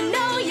 but you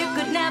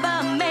could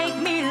never make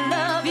me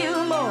love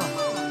you more.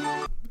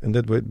 And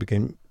that way it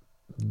became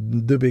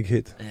the big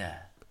hit. Yeah.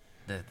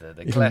 The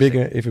Even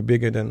classic.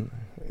 bigger than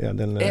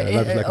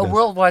Life is Like A This.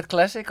 worldwide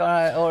classic,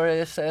 or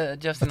is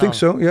just I think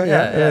so.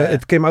 Yeah.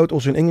 It came out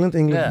also in England.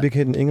 Yeah. Big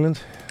hit in England.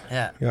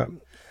 Yeah. Yeah.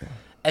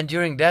 And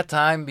during that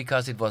time,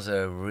 because it was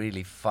a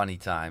really funny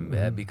time,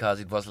 because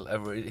it was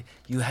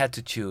you had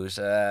to choose.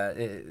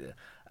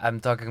 I'm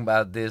talking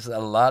about this a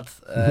lot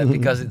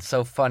because it's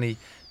so funny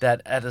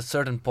that at a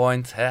certain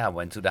point, I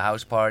went to the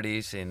house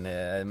parties in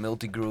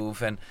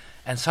Multigroove,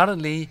 and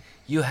suddenly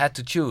you had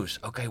to choose.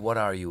 Okay, what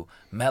are you,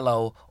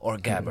 mellow or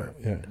gabber?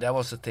 Yeah. That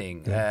was the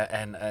thing,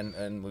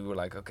 and we were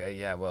like,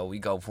 okay, well, we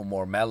go for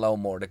more mellow,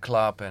 more the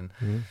club, and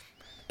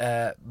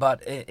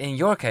but in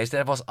your case,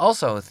 that was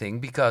also a thing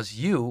because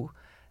you,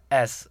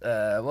 as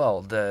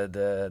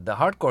the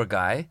hardcore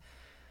guy.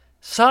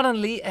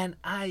 Suddenly, and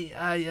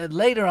I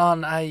later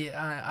on,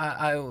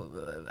 I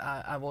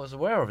was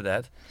aware of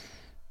that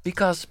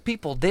because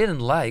people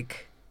didn't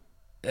like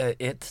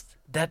it.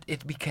 That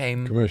it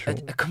became Commercial.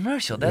 a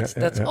commercial.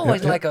 That's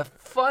always like a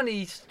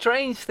funny,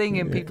 strange thing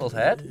in people's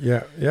head.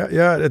 Yeah.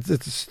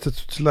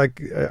 It's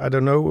like I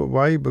don't know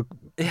why, but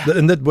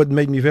and that what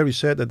made me very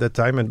sad at that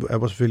time, and I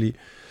was really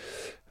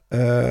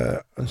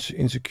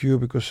insecure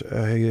because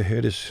I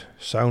heard this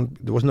sound.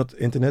 There was not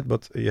internet,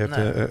 but you have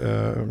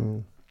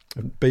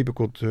a paper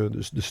called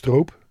the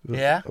Stroop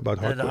about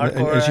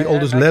hardcore, and see all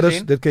those letters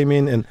magazine. that came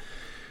in, and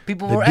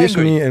People they were dissed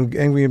angry. me and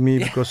angry at me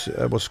because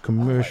I was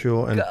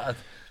commercial and God.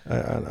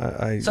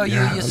 I So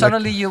you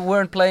suddenly you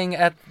weren't playing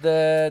at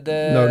the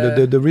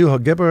no the real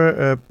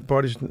Gabber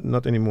parties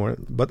not anymore,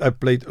 but I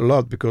played a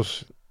lot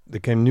because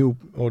there came new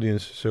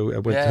audience, so I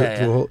went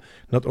to a whole,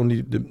 not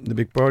only the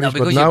big parties,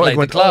 but now I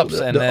went the clubs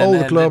all and all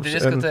the clubs the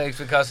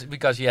discotheques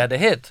because you had a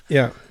hit.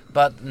 Yeah.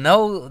 But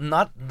no,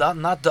 not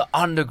the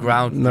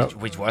underground, No.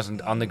 which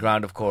wasn't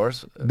underground, of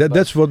course.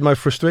 That's what my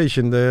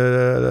frustration.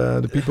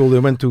 The people they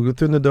went to the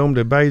Thunderdome,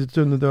 they buy the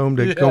Thunderdome,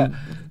 they come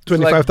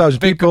 25,000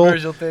 big people,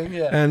 commercial thing.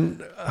 Yeah,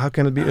 and how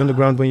can it be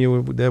underground when you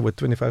were there with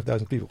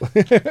 25,000 people?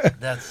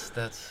 that's.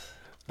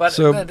 But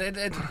So-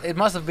 it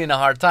must have been a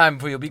hard time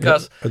for you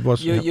because it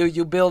was.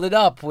 you build it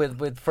up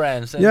with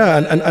friends. And,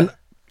 And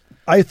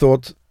I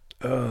thought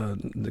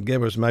the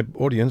Gabbers, my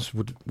audience,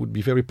 would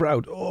be very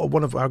proud. Oh,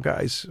 one of our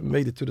guys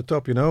made it to the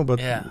top, But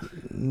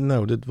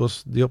no, that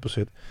was the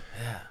opposite.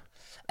 Yeah.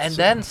 And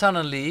then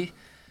suddenly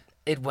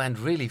it went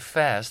really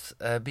fast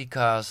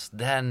because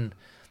then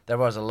there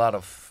was a lot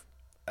of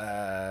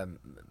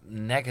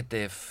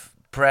negative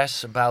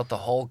press about the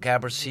whole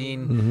Gabber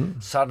scene.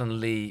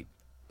 Suddenly.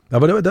 No,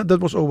 but that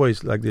was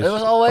always like this. It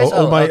was always?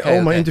 All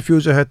my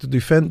interviews, I had to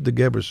defend the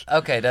Gabbers.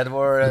 Okay, that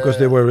were... because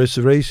they were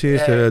racist,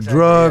 exactly,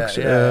 drugs,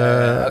 Okay,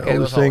 all it the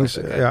was things.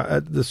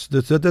 always,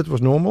 okay. That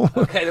was normal.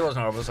 Okay, that was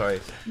normal, sorry.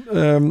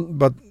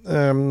 But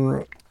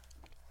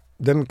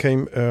then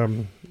came...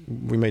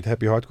 we made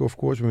happy hardcore, of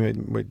course. We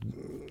made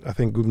I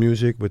think, good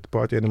music with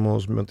Party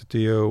Animals,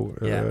 Monteteo,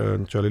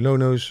 Charlie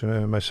Lonos,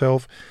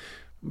 myself.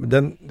 But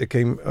then there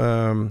came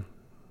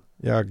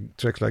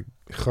tracks like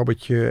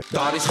Gabbertje.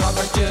 Daar is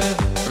Gabbertje,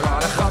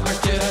 rare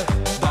Gabbertje.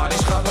 Daar is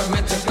Gabber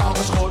met zijn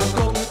kaalgeschoren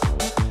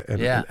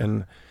kont.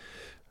 And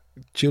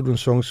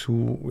children's songs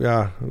who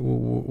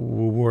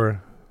were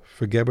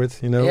forgabbered,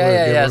 So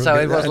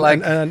it was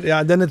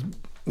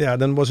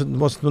then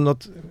was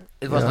not.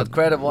 It was not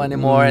credible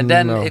anymore, and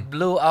then it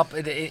blew up.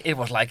 It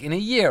was like in a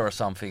year or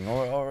something,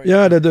 or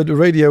the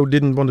radio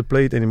didn't want to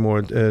play it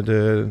anymore.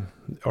 The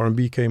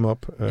R&B came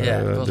up.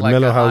 it was the like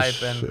mellow a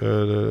house, hype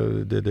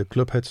the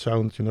clubhead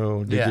sound,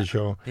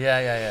 digital.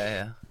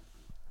 Yeah.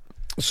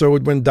 So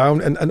it went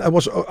down, and I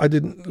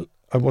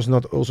was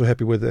not also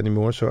happy with it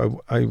anymore.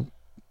 So I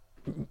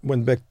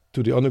went back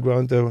to the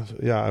underground.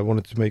 I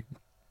wanted to make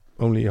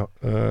only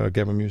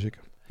Gabber music.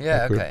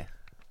 Yeah, okay.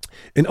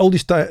 In all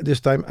this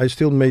time, I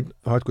still made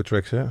hardcore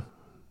tracks. And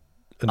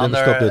never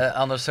stopped it.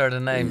 Under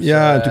certain names.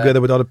 And together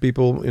with other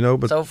people,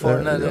 But so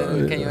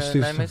can you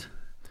name it?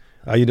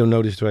 You don't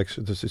know these tracks.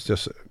 It's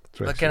just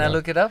tracks. But can I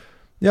look it up?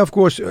 Yeah, of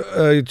course.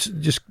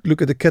 Just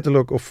look at the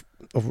catalog of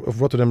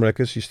Rotterdam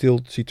records. You still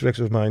see tracks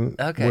of mine,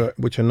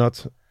 which are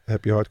not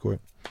happy hardcore.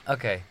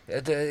 Okay.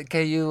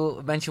 Can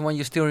you mention one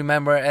you still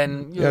remember?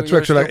 And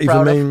tracks are like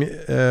Evil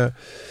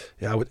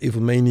with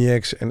Evil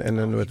Maniacs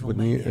and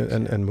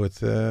with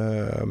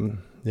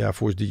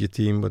Force DJ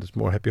Team, but it's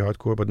more happy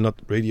hardcore, but not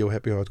radio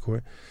happy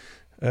hardcore.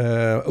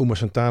 Oma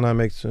Santana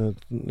makes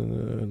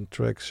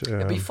tracks.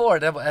 Before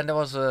that, and that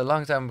was a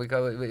long time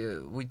ago.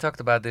 We talked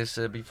about this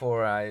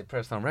before I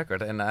pressed on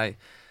record, and I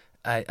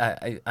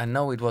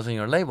know it was on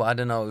your label. I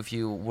don't know if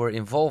you were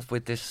involved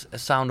with this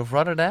Sound of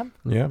Rotterdam.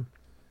 Yeah.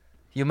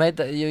 You made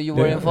that. You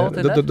were involved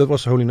in that. That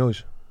was Holy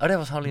Noise. Oh, that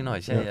was Holy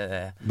Noise.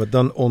 Yeah. But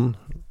done on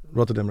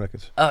Rotterdam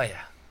Records. Oh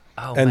yeah.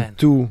 Oh and man.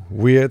 Too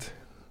weird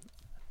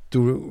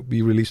to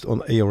be released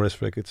on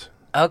ARS Records.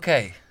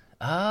 Okay.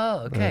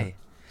 Oh, okay.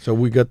 So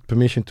we got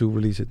permission to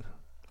release it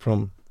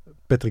from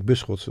Patrick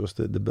Buschots, was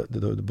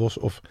the boss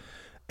of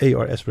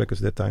ARS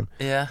Records that time.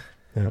 Yeah.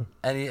 Yeah.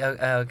 And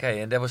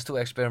okay, and that was too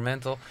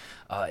experimental.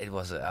 It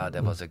was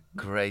that was a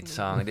great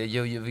song.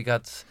 We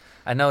got.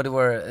 I know there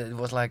were. It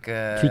was like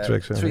 3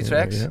 tracks. Three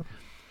tracks, Yeah.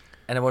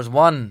 and there was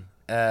one.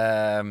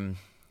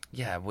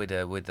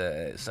 With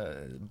a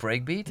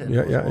breakbeat. And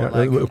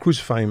Like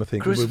Crucify, I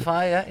think.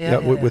 Crucify,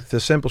 with the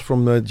samples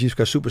from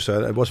Giel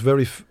Superstar. It was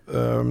very.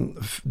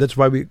 That's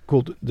why we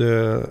called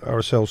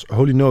ourselves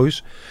Holy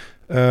Noise.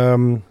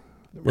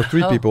 We're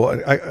 3 people.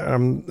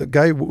 The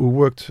guy who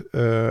worked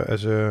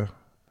as a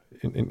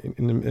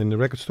in the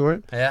record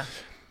store. Yeah.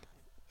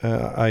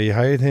 I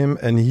hired him,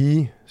 and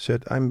he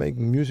said, "I'm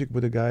making music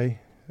with a guy,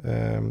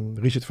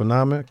 Richard van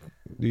Namen.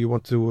 Do you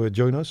want to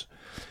join us?"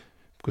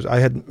 Because I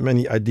had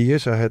many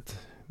ideas. I had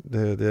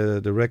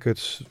the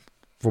records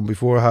from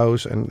before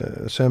house and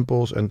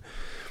samples, and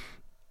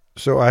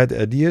so I had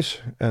ideas.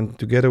 And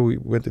together we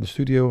went in the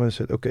studio and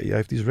said, "Okay, I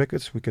have these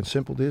records. We can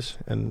sample this."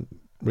 And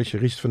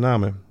Richard van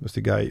Namen was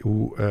the guy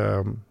who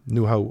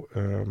knew how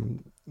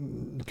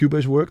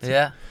Cubase worked.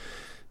 Yeah.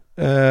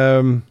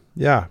 And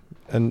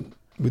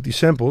with these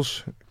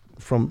samples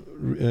from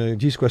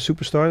G-Square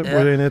Superstar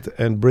were in it,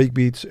 and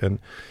breakbeats, and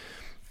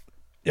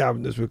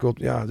that's we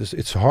called.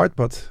 It's hard,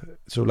 but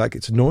so like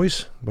it's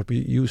noise, but we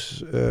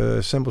use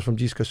samples from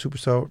G-Square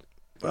Superstar.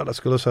 Well, let's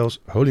call ourselves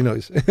Holy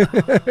Noise.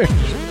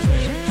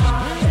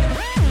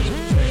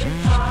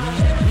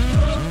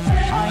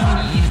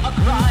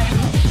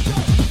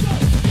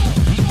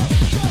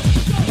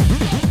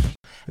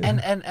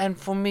 And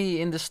for me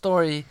in the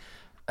story,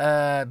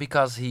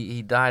 because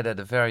he died at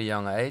a very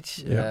young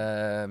age.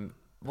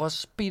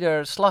 Was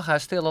Peter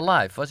Slaghuis still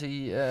alive? Was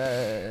he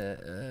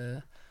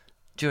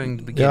during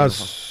the beginning?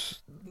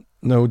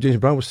 No, James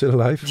Brown was still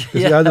alive.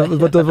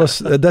 But that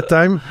was at that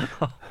time.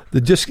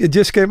 It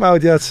just came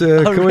out. Yeah, it's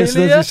a coincidence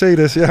really, you say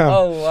this. Yeah.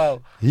 Oh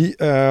wow. He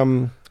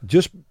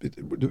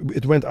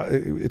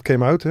it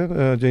came out.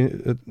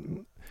 James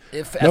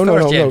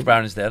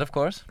Brown is dead, of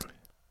course.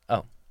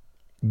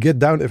 Get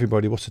Down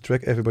Everybody was the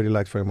track everybody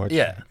liked very much.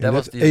 Yeah, that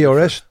was the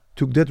ARS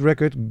took that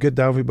record, Get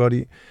Down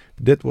Everybody.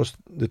 That was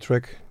the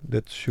track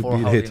that should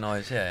be a hit.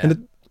 Noise,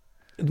 and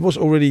it was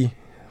already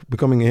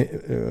becoming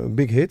a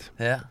big hit.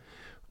 Yeah.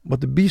 But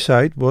the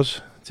B-side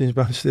was James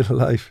Brown is Still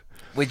Alive.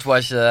 Which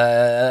was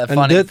a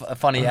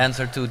funny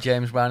answer to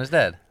James Brown is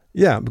Dead.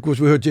 Yeah,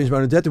 because we heard James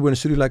Brown is Dead, and we were in the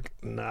studio like,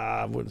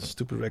 nah, what a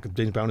stupid record,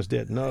 James Brown is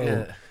dead. No.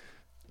 Yeah.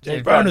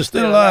 James Brown is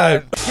still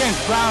alive.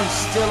 James Brown's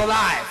still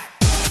alive.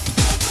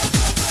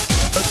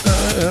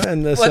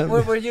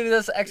 Were you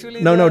just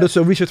actually? No, that's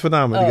Richard van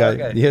Namen, the guy.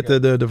 Okay, he had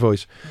the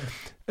voice,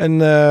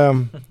 and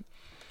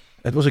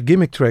it was a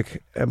gimmick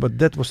track, but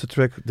that was the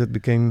track that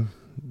became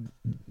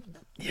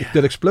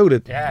that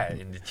exploded. Yeah,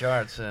 in the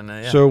charts and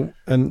So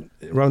and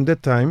around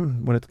that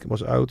time when it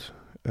was out,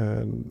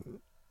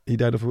 he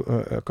died of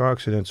a car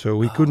accident,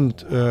 so he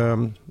couldn't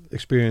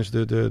experience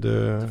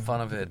the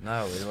fun of it.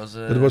 No, it was.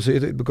 It was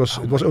because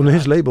it was on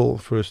his label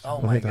first.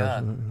 Oh my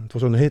God! It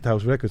was on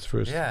Hithouse Records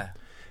first. Yeah.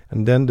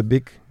 And then the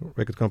big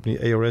record company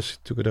ARS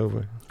took it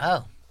over.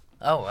 Oh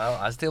well,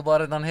 I still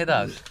bought it on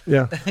Hithouse.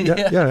 Yeah,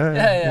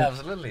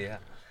 Absolutely. Yeah.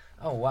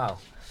 Oh wow.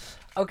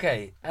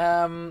 Okay.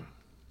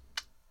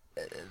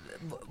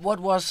 What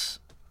was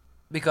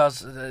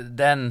because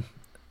then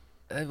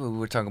we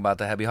were talking about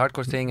the heavy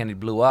hardcore thing, and it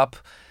blew up,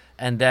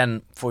 and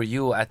then for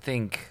you, I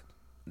think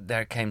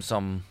there came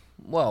some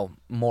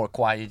more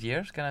quiet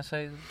years. Can I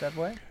say it that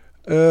way?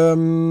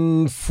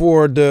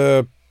 For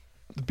the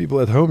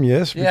people at home,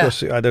 yes,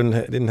 because I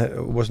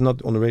was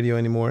not on the radio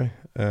anymore,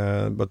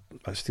 but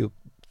I still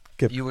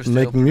kept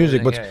making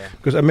music. But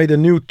because I made a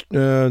new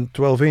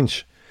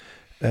 12-inch,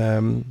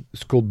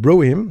 it's called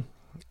Brohymn,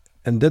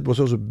 and that was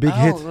also a big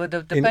hit. Oh,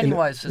 the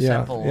Pennywise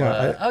sample.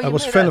 I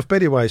was a fan of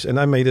Pennywise, and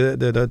I made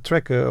the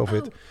track of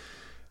it.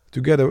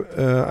 Together,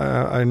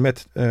 I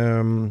met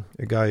a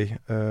guy,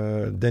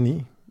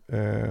 Danny,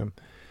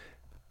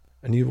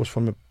 and he was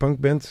from a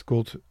punk band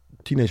called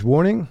Teenage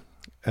Warning.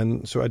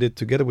 And so I did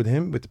together with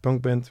him, with the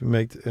punk band, we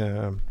made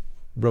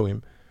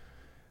Brohymn.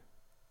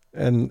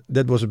 And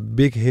that was a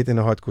big hit in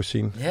the hardcore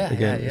scene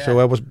again.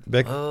 So I was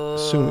back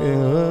soon.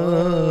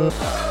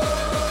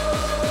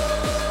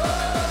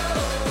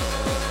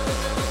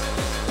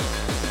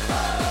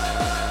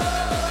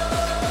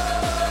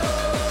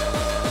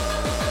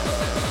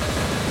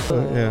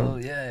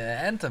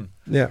 Anthem.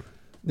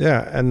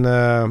 And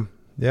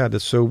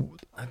that's so.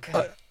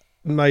 Okay.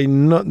 My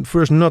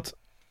first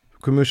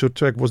commercial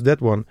track was that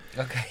one.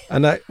 Okay.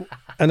 And I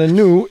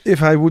knew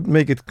if I would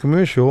make it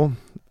commercial,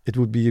 it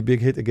would be a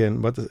big hit again.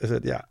 But I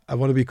said, I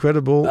want to be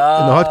credible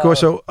in the hardcore.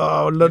 So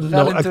I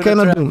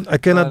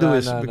cannot do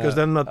this because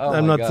then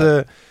I'm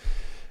not.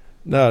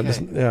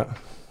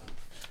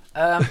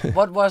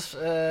 What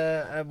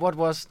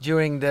was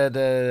during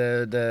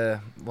the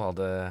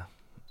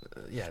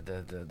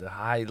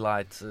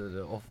highlight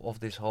of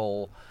this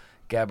whole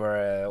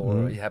Gabber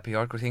or happy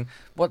hardcore thing?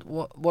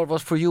 What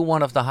was for you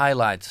one of the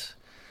highlights?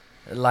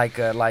 Like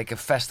a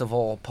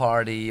festival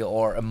party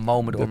or a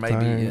moment, or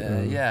maybe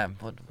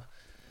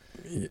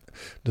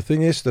The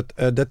thing is that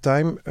at that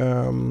time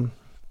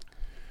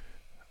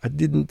I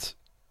didn't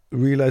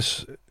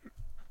realize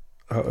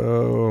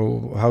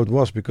how it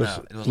was, because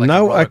No, it was like a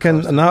now roller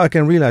coaster. I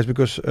can realize,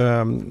 because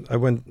I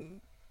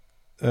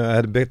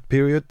had a bad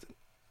period,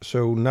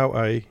 so now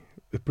I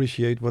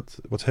appreciate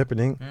what's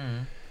happening.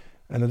 Mm.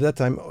 And at that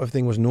time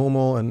everything was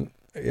normal, and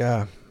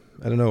I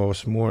don't know, I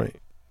was more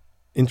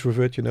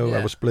introvert, I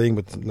Yeah. was playing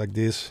with like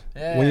this.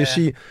 Yeah, When you yeah.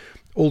 see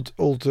old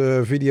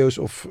videos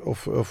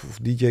of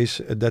DJs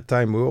at that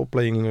time, we were all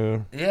playing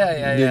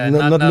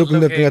not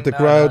looking at the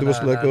crowd. It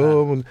was like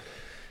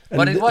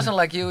But it th- wasn't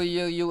like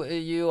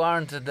you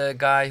aren't the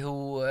guy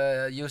who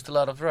used a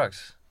lot of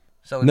drugs.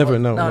 So it Never,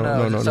 was,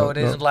 no. So it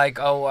isn't like,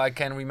 I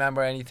can't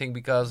remember anything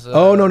because.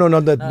 no,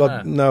 not that.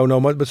 no,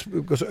 But but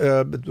because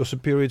it was a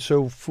period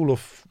so full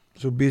of,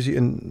 so busy,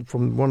 and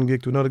from one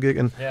gig to another gig,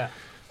 and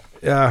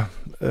Yeah.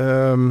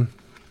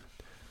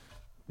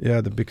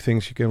 the big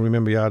things you can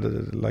remember.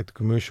 Like the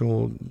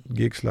commercial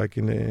gigs, like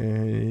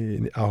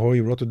in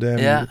Ahoy, Rotterdam.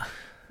 Yeah.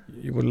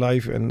 You were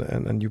live,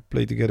 and you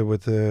played together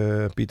with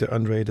Peter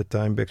Andre at the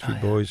time,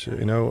 Backstreet Boys.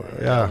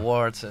 The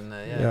awards and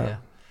yeah.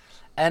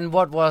 And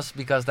what was,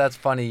 because that's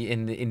funny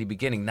in the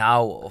beginning.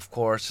 Now, of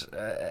course,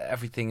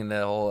 everything in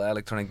the whole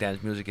electronic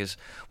dance music is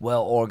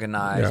well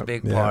organized,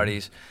 big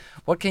parties.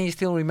 What can you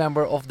still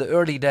remember of the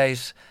early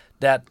days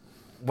that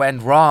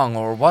went wrong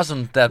or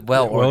wasn't that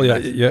well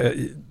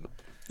organized?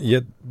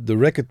 Yet the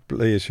record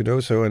players,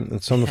 so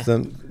and some of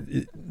them,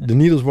 the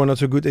needles were not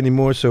so good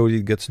anymore, so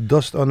it gets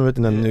dust on it,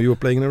 and then you were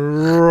playing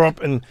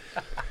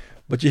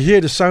but you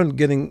hear the sound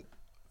getting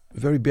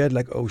very bad,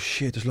 like, oh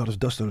shit, there's a lot of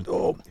dust on it.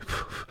 Oh,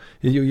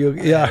 And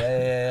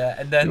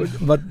then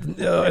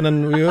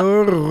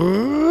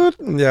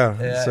and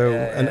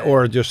then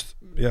or just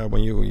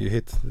when you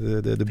hit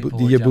the People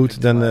DJ were boot,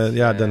 jumping then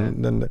too much.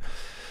 then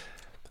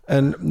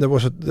and there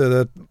was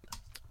the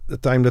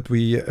time that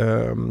we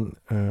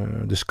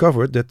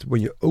discovered that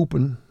when you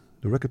open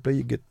the record player,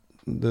 you get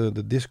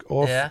the disc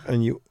off,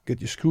 and you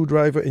get your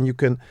screwdriver, and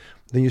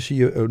then you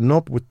see a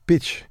knob with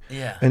pitch,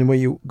 and when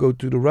you go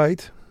to the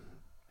right,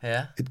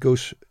 it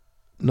goes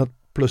not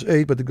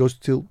 +8, but it goes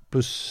till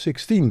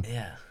 +16.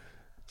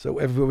 So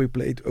everywhere we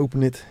play it,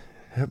 open it,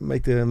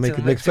 make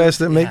it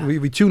faster.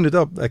 We tuned it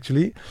up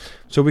actually,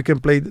 so we can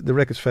play the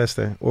records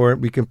faster, or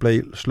we can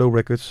play slow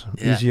records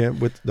easier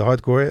with the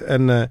hardcore.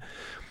 And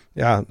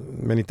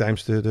many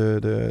times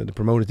the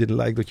promoter didn't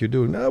like what you're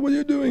doing. What are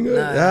you doing?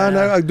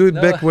 I do it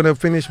back when I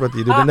finish, but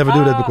you never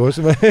do that, because.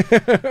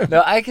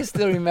 No, I can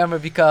still remember,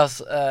 because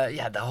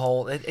the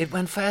whole it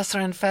went faster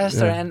and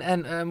faster,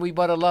 and we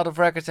bought a lot of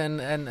records,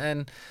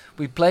 and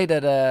we played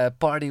at a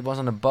party. It was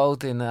on a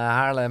boat in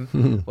Haarlem,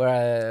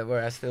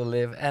 where I still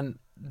live, and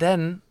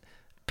then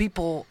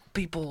people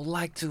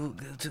like to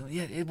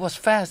it was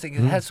fast. It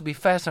has to be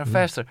faster and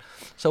faster.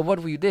 So what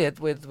we did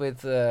with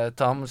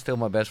Tom, still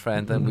my best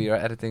friend, and we are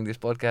editing this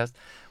podcast.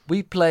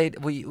 We played.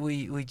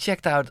 We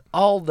checked out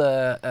all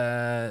the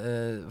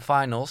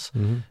finals.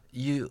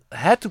 You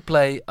had to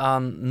play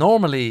on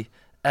normally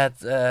at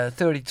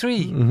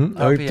 33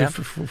 RPM.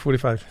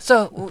 45.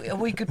 So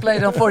we could play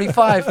it on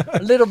 45, a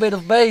little bit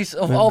of bass,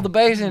 of all the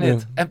bass in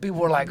it. And people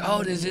were like,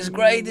 oh, this is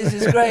great,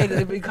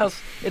 because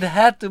it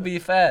had to be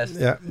fast.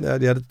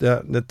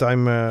 That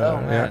time,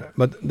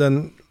 But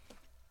then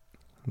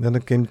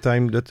there came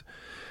time that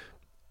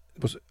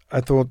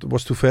I thought it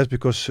was too fast,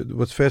 because it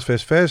was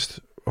fast,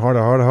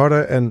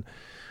 harder, and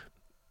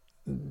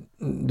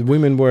the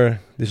women were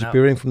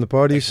disappearing from the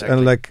parties,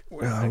 and like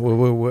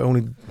we're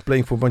only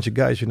playing for a bunch of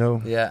guys,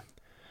 Yeah.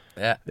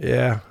 No.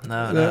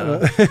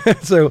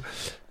 So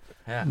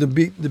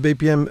the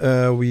BPM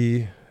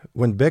we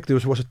went back. There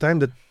was a time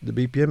that the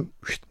BPM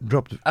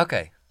dropped.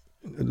 Okay.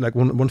 Like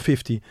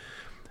 150.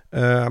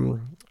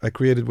 I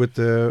created with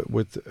the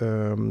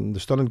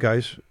Standard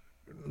guys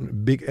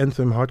big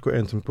anthem, hardcore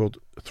anthem called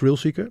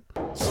Thrillseeka.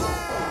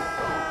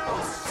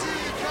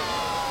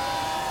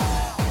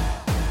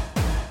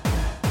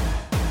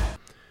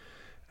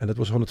 And that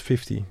was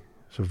 150,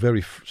 so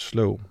very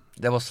slow.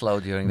 That was slow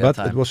during that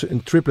time. But it was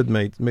in triplet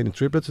made in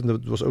triplets, and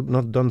it was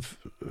not done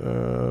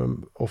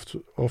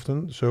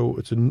often. So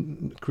it's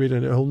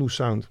created a whole new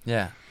sound.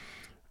 Yeah.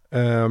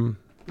 And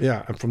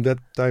from that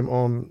time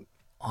on,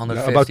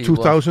 150 about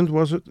 2000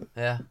 was it?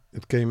 Yeah.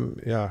 It came.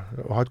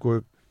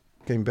 Hardcore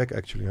came back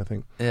actually, I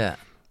think. Yeah.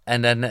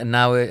 And then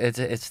now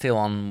it's still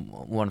on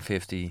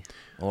 150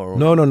 or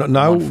no.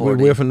 Now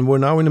 140. we're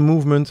now in a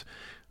movement.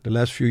 The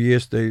last few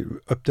years,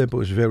 up tempo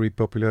is very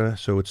popular,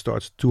 so it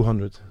starts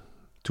 200.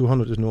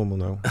 200 is normal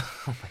now. Oh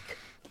my God.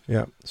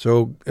 Yeah.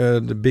 So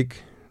the big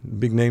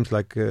names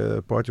like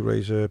Party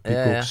Racer,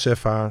 Peacock,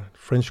 Cephar,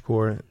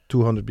 Frenchcore,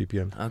 200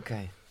 BPM.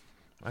 Okay.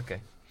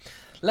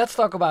 Let's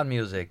talk about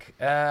music.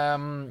 There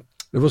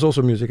was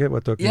also music,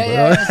 we're talking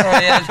about.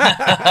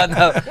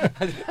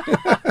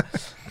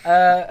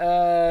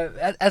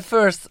 At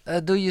first,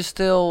 do you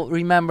still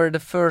remember the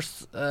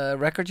first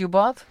record you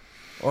bought?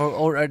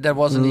 Or there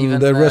wasn't even...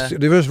 The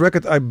first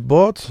record I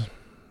bought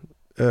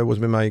was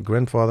with my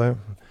grandfather.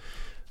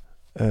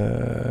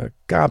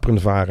 Kaperen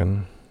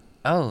varen.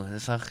 Oh,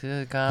 dat zag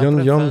je.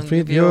 Jan,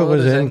 Fried,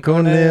 Joris en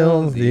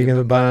Cornel, die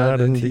gaan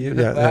baden.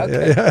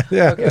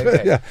 Yeah.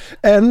 Okay.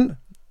 And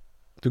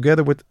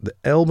together with the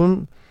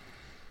album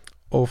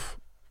of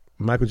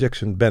Michael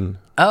Jackson, Ben.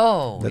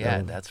 Oh, That yeah,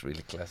 album. that's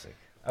really classic.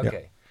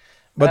 Okay.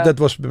 But that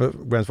was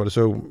grandfather,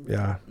 so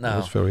yeah, No. it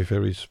was very,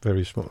 very,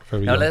 very small,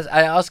 very Now, young.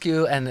 I ask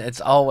you, and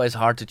it's always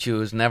hard to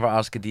choose. Never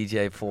ask a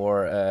DJ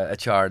for a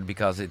chart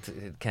because it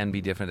can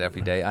be different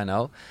every day, I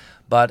know.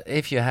 But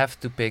if you have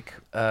to pick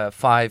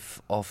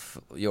 5 of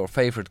your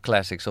favorite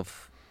classics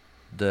of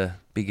the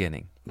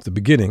beginning. The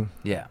beginning,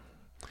 Yeah.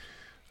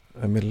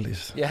 a middle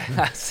list. Yeah,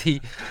 I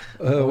see.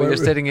 When you're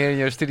sitting here in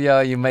your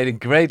studio, you made a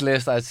great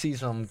list. I see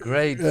some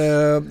great...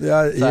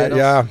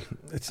 Yeah.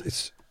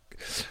 It's.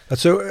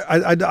 So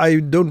I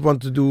don't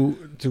want to do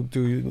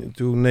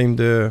to name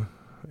the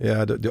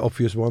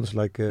obvious ones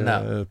like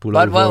No. Pull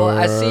But, Over, well,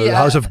 I see,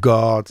 House of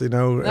God, you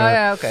know. Oh,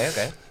 yeah,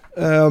 okay.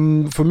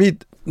 For me,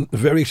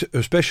 very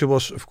special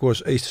was of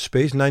course Ace the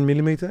Space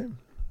 9mm.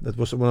 That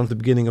was one of the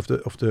beginning of the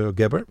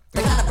Gabber.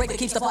 The kind of break that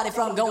keeps the party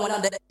from going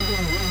under.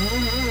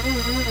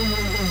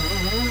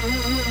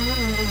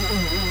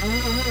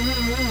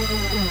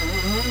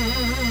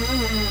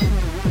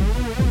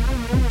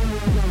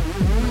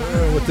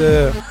 With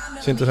the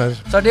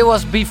synthesizer. So this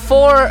was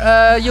before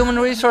Human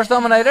Resource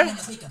Dominator?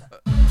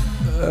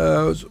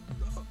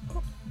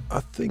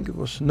 I think it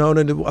was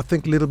I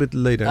think a little bit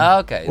later.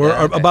 Okay. Or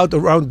yeah, okay. about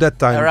around that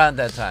time. Around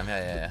that time,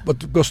 yeah. But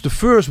because the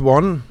first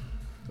one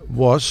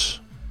was,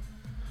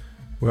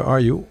 where are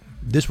you?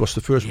 This was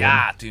the first one.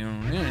 Yeah.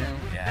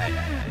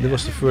 This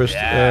was the first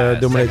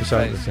Dominator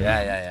sound.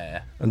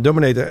 Yeah. And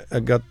Dominator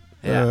got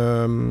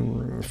Yeah.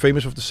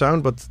 famous of the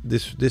sound, but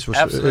this was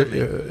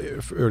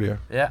earlier.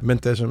 Yeah.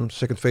 Mentasm,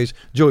 second phase.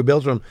 Joey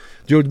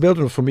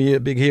Beltram for me a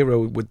big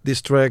hero with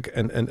this track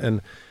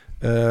and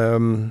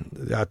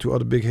 2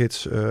 other big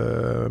hits.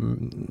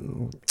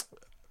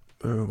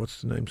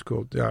 What's the name's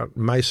called? Yeah,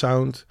 My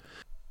Sound.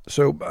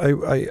 So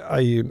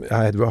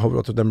I had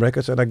Rotterdam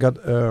Records and I got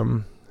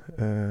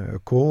a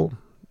call.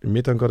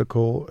 Midtown got a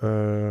call.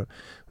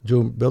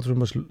 Joe Beltram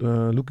was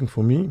looking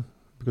for me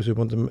because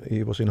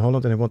he was in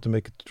Holland and he wanted to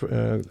make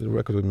a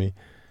record with me.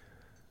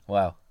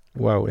 Wow,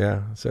 yeah.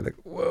 So like,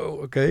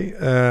 whoa, okay.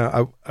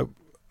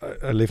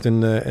 I lived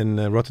in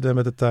Rotterdam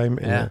at the time.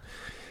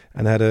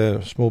 And I had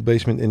a small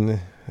basement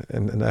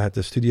and I had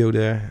the studio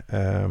there.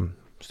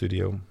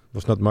 Studio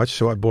was not much,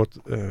 so I bought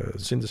a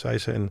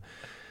synthesizer and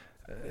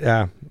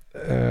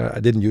I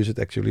didn't use it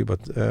actually, but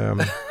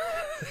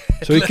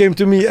so he came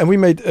to me and we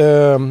made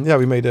a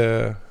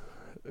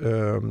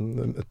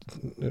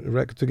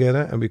record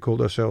together and we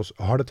called ourselves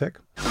Heart Attack.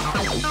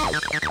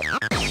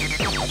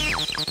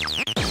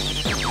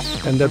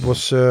 And that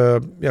was a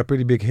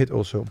pretty big hit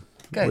also.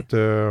 Okay. With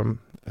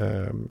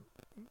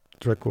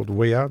track called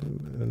Way Out. I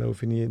don't know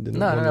if you need the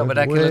No, but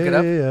I can look it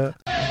up.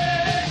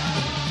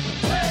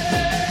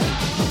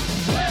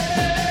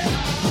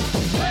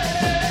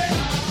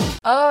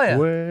 Oh yeah.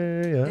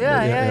 Way Out.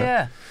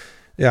 Yeah.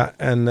 Yeah,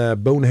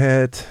 and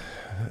Bonehead.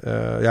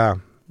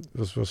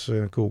 Was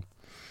cool.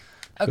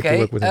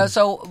 Okay,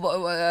 so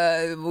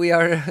we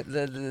are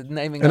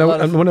naming a lot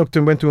of... And when I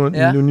went to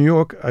New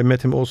York, I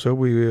met him also.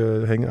 We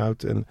hang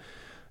out and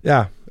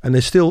and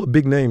he's still a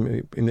big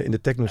name in the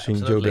techno scene,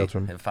 Absolutely. Joe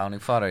Beltram. And founding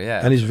father, yeah.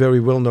 And he's very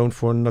well known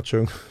for not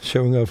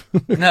showing up.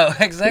 No,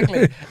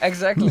 exactly.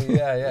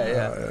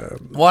 Yeah.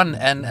 One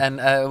and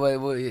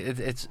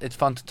it's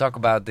fun to talk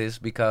about this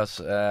because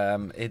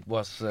it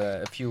was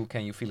a few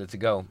Can You Feel It to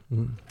go.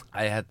 Mm-hmm.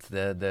 I had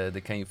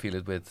the Can You Feel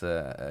It with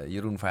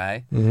Jeroen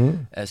Verheij,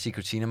 Mm-hmm.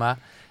 Secret Cinema,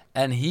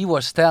 and he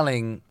was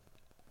telling.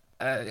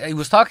 He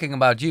was talking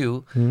about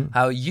you,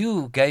 how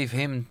you gave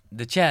him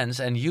the chance,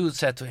 and you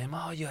said to him,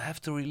 "Oh, you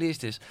have to release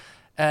this."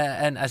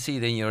 And I see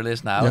it in your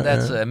list now.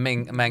 That's Aah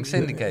Meng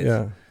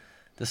Syndicate,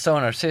 the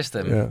Sonar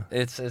System. Yeah.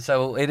 It's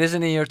so it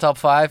isn't in your top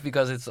 5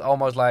 because it's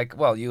almost like,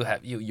 well,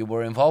 you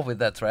were involved with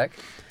that track,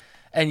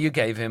 and you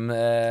gave him,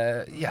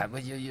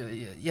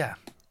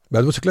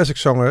 But it was a classic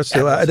song.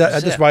 Still,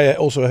 that's why I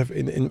also have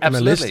in my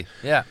list. Absolutely,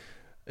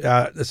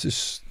 yeah. This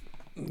is.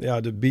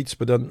 Yeah, the beats,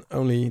 but then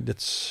only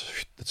that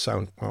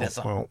sound. And it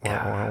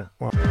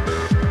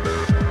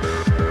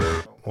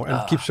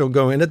keeps on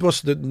going. And that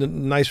was the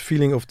nice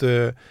feeling of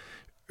the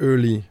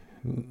early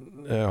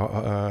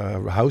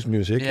house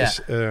music. Yeah.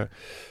 Is,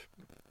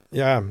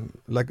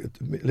 like a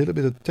little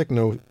bit of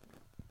techno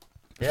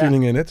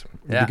feeling in it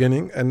in the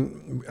beginning,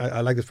 and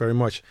I like it very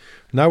much.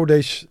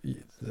 Nowadays,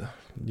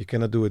 you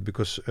cannot do it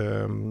because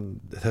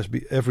it has to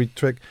be every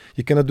track.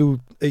 You cannot do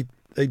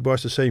 8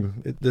 bars the same.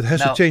 It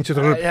has to change it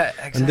up.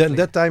 Exactly. And then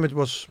that time it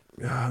was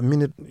a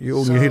minute. You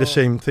only hear the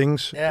same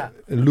things.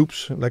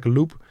 Loops, like a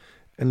loop,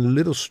 and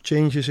little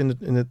changes in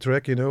the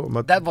track. You know.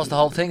 But that was the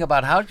whole thing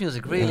about house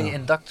music. Really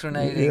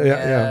indoctrinating.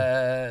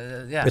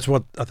 It's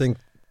what I think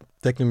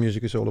techno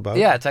music is all about.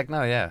 Yeah,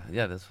 techno. Yeah.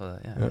 That's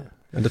what. Yeah.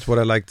 And that's what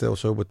I liked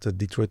also with the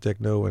Detroit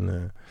techno,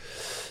 and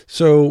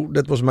so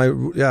that was my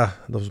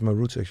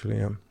roots actually.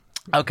 Yeah.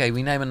 Okay,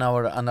 we name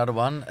another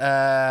one.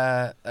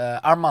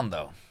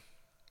 Armando.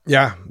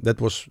 Yeah,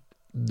 that was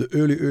the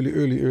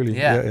early.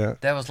 Yeah.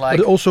 That was like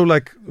But also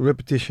like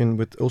repetition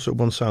with also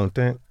one sound.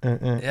 Yeah. I'm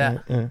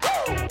gonna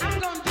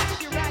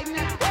dish you right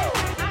now.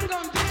 I'm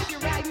gonna dish you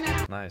right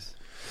now. nice.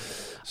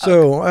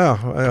 So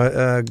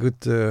good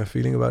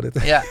feeling about it.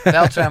 Yeah,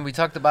 Beltram, we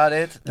talked about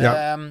it.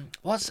 Yeah.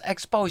 What's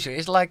Exposure?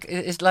 It's like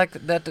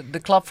that the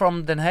club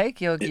from Den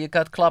Haag. You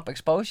got club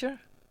Exposure.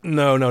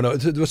 No.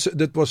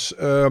 That was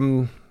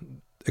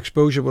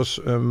Exposure was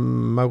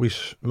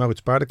Maurits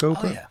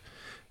Paardenkoper. Oh yeah.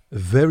 A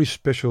very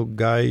special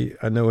guy.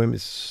 I know him.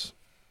 Is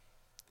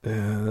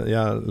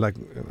like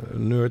a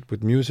nerd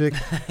with music.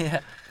 Yeah.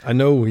 I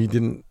know he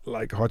didn't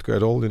like hardcore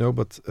at all,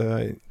 but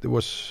there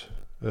was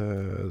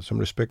some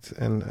respect,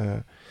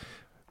 and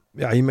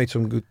he made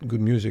some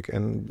good music.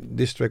 And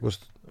this track was,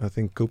 I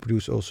think,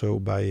 co-produced also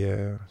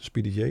by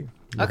Speedy J.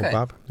 Okay.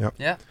 Paap.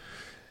 Yeah.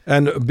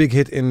 And a big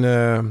hit in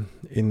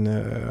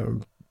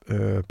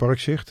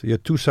Parkzicht. You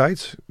had two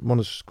sides. One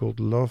is called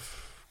Love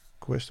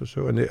Quest or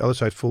so, and the other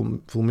side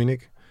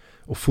Fulminic.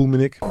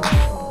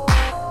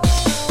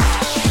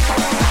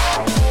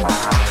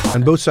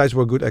 And both sides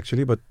were good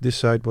actually, but this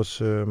side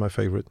was my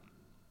favorite.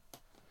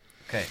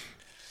 Okay.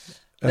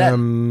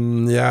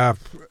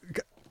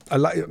 I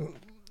like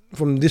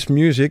from this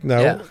music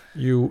now. Yeah.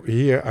 You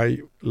hear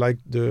I like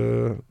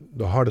the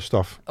harder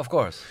stuff Of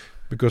course.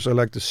 because I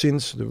like the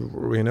synths,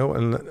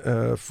 and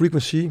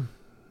frequency.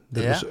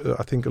 That was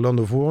I think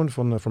Orlando Voorn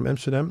from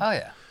Amsterdam. Oh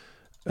yeah.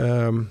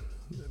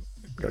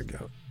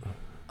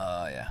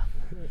 Oh yeah.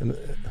 And,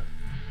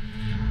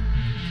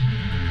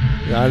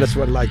 that's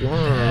what I like.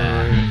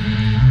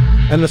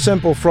 And a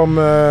sample from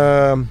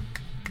the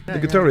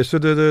guitarist, so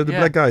the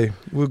black guy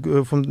who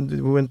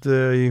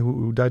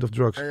died of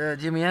drugs.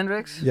 Jimi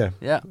Hendrix. Yeah.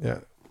 Yeah.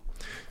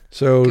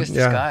 So Kiss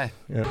the Sky.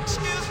 Yeah.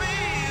 Excuse me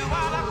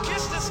while I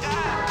kiss the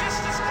sky, kiss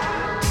the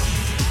sky.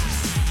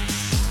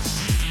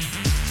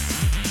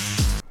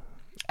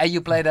 And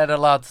you played that a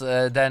lot.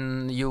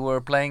 Then you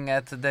were playing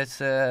at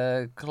this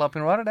club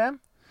in Rotterdam.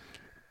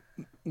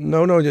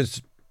 No,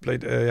 just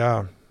played.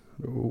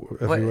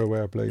 Everywhere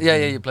where I played. Yeah,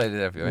 you played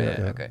it everywhere.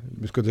 Yeah. Okay.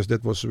 Because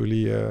that was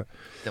really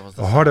That was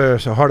a harder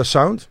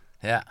sound.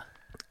 Yeah.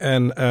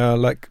 And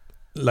like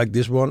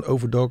this one,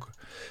 Overdog,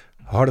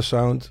 harder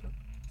sound.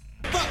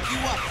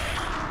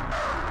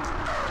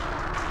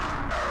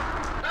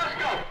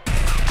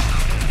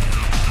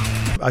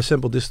 I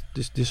sampled this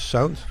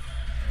sound.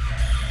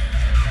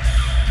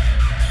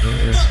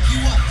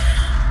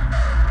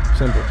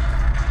 Sample.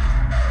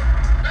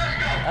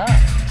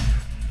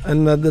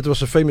 And that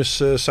was a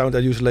famous sound I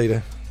used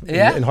later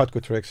in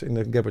hardcore tracks, in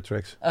the Gabber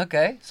tracks.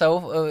 Okay,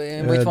 so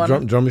in which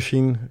one? Drum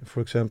machine,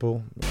 for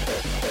example.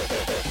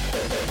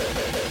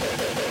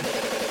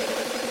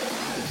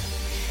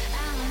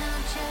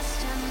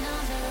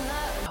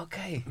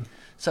 Okay,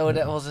 so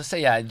that was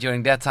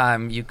during that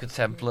time you could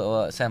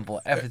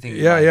sample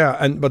everything.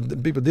 But the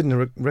people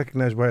didn't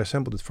recognize where I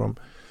sampled it from.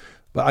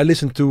 But I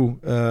listened to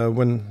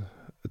when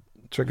a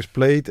track is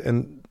played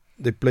and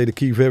they play the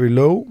key very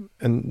low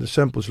and the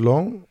sample is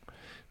long,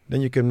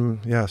 then you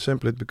can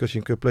sample it because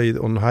you can play it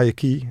on higher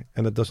key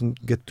and it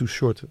doesn't get too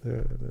short.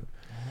 The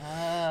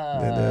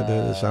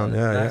sound.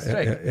 I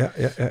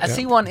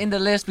see one in the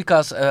list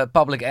because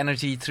Public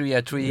Energy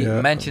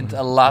 303 mentioned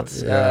a lot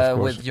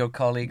with your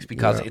colleagues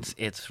because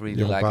it's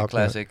really like a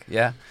classic.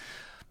 Yeah.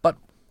 But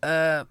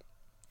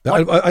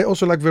I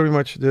also like very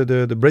much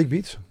the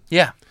breakbeats.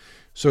 Yeah.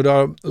 So there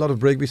are a lot of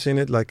breakbeats in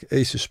it, like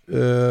Asen,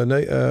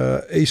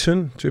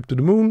 Trip to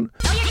the Moon.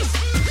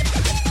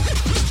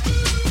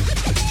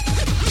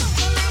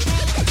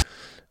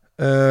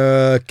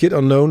 Kid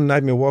Unknown,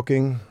 Nightmare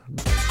Walking.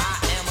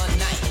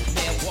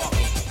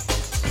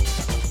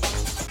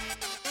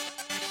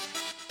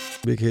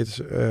 Big hits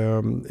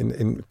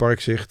in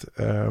Parkzicht.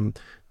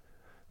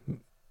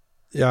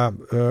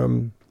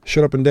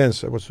 Shut Up and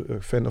Dance. I was a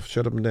fan of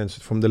Shut Up and Dance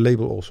from the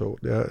label also.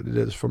 That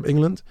is from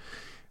England.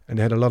 And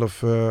they had a lot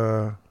of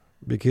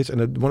big hits.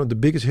 And one of the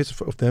biggest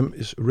hits of them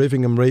is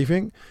Raving I'm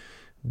Raving.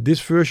 This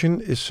version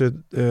is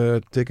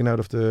taken out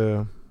of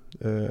the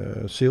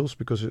sales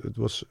because it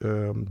was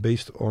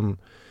based on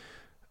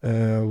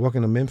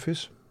Walking on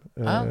Memphis.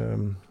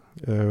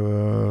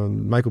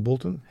 Michael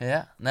Bolton.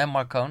 Yeah, no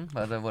Marcone,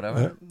 but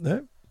whatever.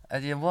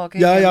 You're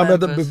walking.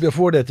 But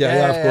before that,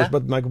 of course.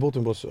 But Michael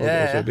Bolton was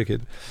also a big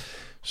hit.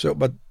 So,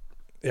 but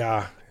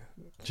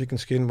Chicken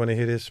Skin when I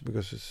hear this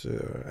because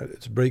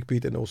it's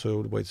breakbeat and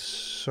also the way it's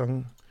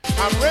sung.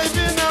 I'm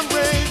raving,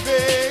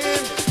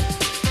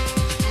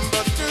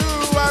 but do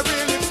I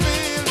really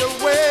feel the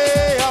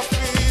way I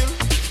feel?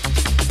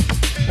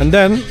 And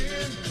then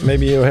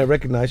maybe you have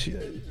recognized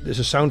there's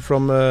a sound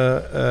from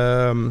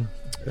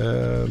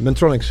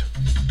Mentronics.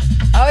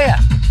 Oh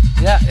yeah.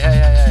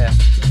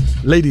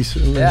 Ladies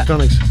in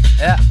Mentronics.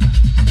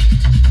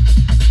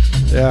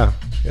 Yeah.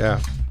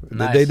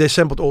 Nice. They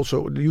sampled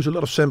also. They use a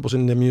lot of samples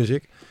in their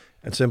music,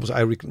 and samples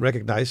I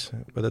recognize,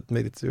 but that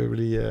made it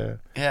really.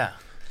 Yeah.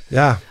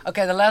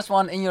 Okay, the last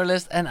one in your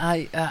list, and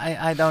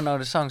I don't know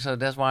the song, so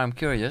that's why I'm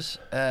curious.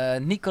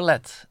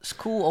 Nicolette,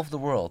 School of the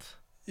World.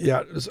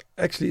 Yeah,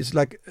 it's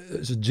like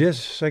it's a jazz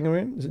singer,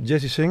 it's a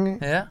jazzy singer,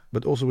 Yeah.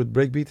 but also with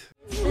breakbeat.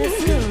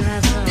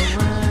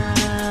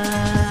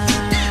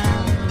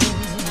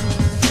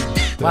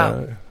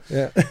 Wow.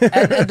 Yeah.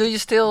 and do you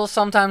still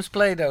sometimes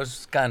play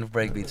those kind of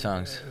breakbeat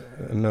songs?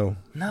 No.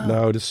 No.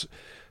 No, it's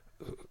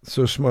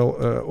so small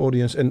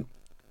audience, and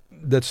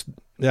that's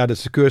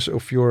the curse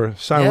of your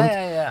sound.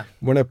 Yeah.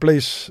 When I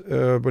play,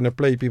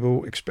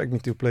 people expect me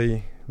to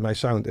play my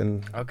sound,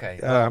 and Okay.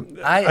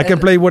 I can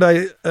play what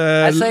I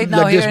say it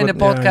now like here this, in the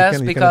but,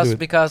 podcast you cannot do it.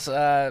 because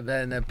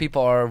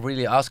people are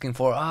really asking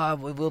for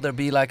will there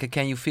be like a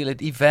Can You Feel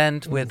It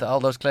event with all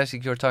those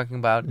classics you're talking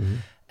about?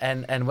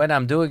 And when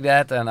I'm doing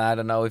that, and I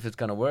don't know if it's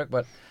gonna work,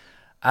 but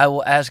I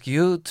will ask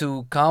you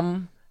to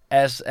come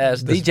as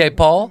DJ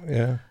Paul.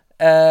 Yeah.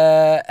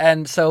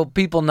 And so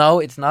people know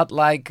it's not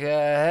like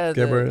no,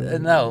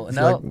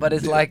 like- but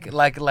it's like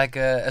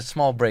a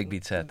small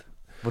breakbeat set.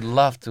 Would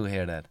love to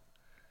hear that.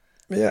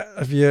 Yeah.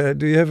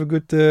 Do you have a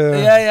good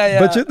Yeah.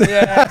 budget?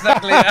 Yeah,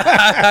 exactly.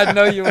 I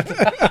know you would.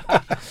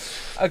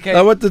 Okay.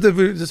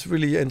 That's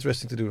really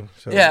interesting to do.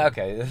 So. Yeah,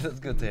 okay, that's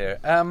good to hear.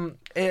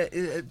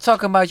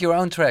 Talking about your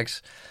own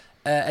tracks,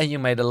 and you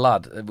made a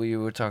lot. We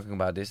were talking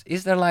about this.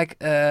 Is there like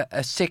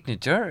a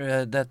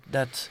signature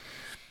that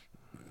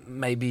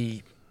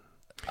maybe?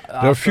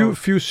 There are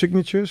few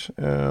signatures.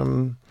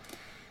 What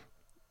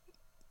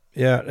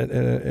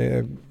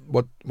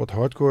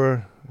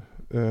hardcore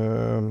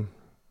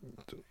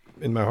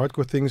in my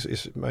hardcore things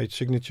is my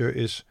signature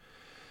is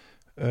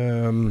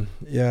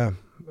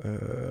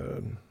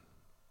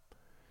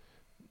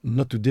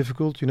not too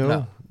difficult, you know.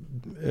 No.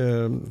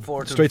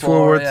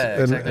 Straightforward,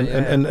 Yeah, exactly,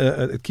 and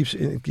it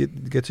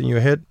gets in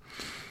your head.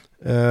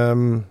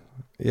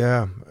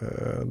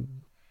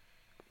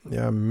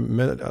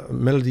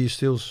 Melody is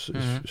still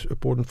is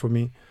important for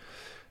me.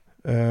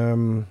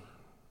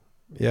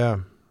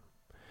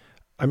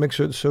 I make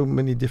so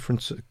many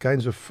different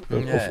kinds of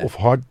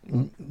hard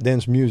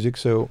dance music.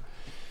 So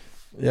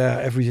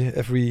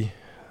every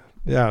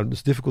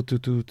it's difficult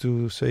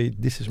to say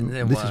this is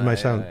my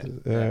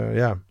sound.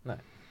 No.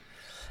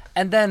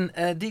 And then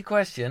the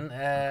question,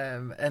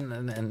 and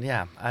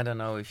I don't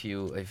know if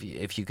you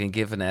can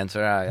give an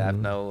answer. I have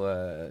no,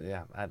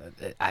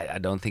 I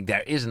don't think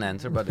there is an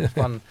answer, but it's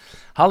fun.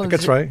 Holland, I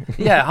can try.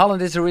 Yeah,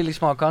 Holland is a really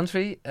small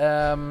country.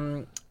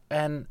 And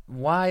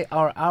why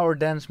are our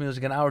dance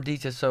music and our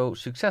DJs so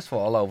successful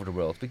all over the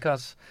world?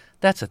 Because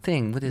that's a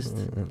thing with this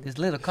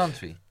little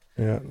country.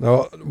 Yeah.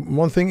 Now,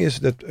 one thing is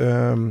that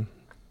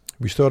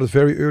we started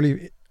very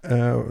early,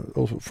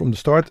 also from the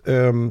start.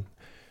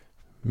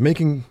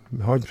 Making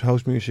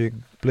house music,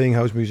 playing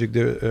house music.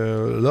 There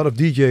are a lot of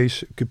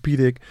DJs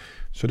competing,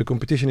 so the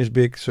competition is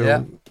big.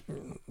 So,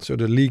 so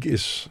the league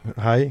is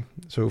high.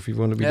 So if you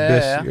want to be the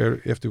best,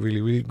 you have to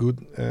really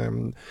good. A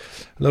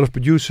lot of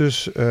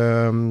producers.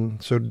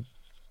 So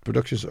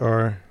productions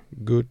are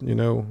good, you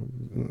know.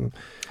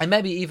 And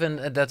maybe even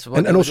that's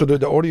what. And also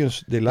the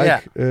audience, they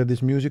like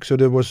this music. So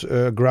there was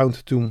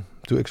ground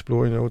to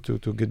explore, you know,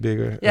 to get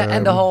bigger. Yeah,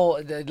 and the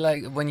whole,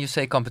 like, when you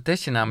say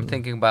competition, I'm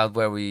thinking about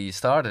where we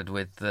started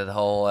with the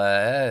whole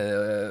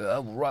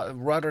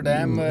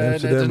Rotterdam.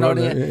 And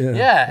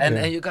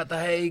you got the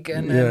Hague.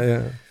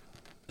 And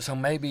so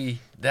maybe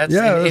that's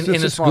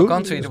in a small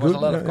country, there was a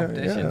lot of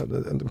competition. Yeah,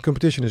 the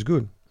competition is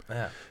good.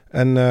 Yeah.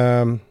 And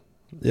I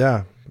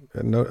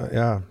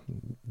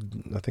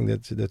think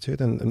that's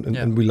it.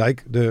 And we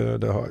like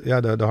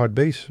the hard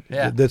bass.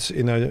 Yeah. That's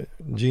in our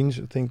genes,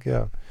 I think.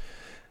 Yeah.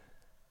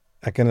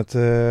 I cannot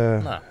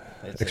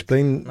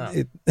explain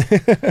it.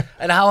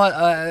 And how?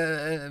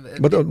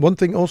 But one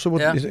thing also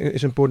what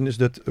is important is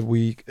that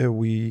we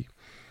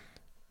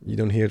you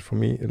don't hear it from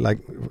me,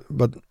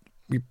 but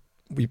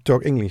we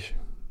talk English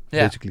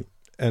basically,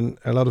 and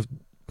a lot of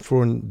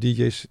foreign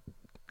DJs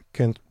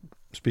can't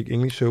speak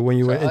English. So when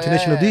you are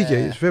international DJ,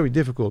 it's very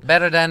difficult.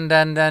 Better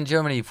than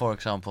Germany, for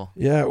example.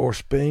 Yeah, or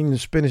Spain. The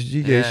Spanish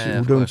DJs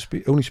who don't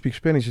only speak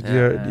Spanish.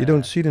 You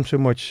don't see them so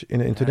much in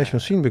the international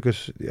scene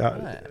because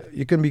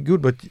you can be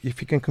good, but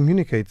if you can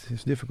communicate,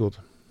 it's difficult.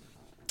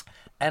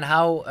 And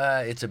how?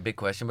 It's a big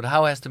question, but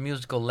how has the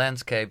musical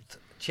landscape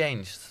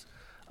changed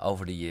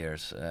over the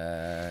years?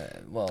 A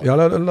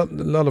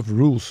lot of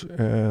rules.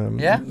 In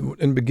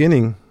the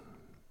beginning,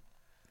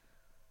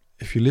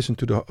 if you listen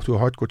to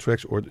hardcore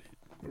tracks or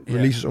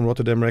releases on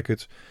Rotterdam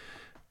Records,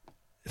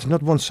 it's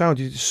not one sound.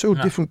 It's so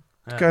different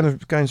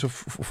kinds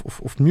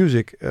of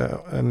music,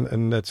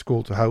 and that's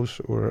called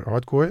house or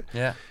hardcore.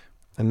 Yeah.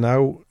 And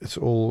now it's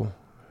all.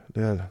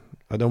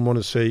 I don't want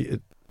to say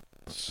it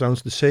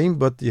sounds the same,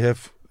 but you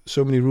have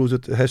so many rules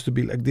that it has to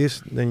be like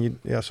this. Then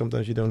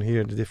sometimes you don't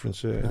hear the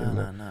difference.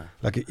 No.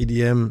 Like an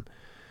EDM.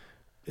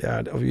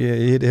 You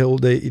hear the whole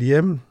day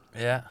EDM.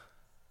 Yeah.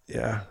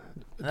 Yeah.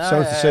 It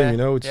sounds the same, you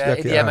know. It's like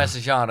EDM as a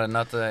genre,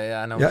 not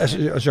I know. As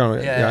a genre.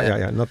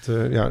 Not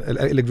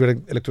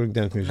electronic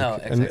dance music. No,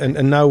 exactly.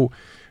 And now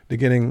they're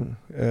getting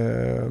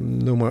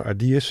no more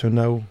ideas. So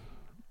now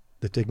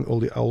they're taking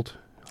all the old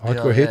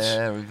hardcore hits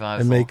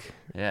and make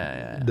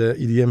the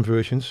EDM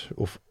versions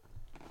of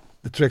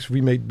the tracks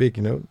we made big,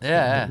 you know.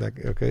 Yeah.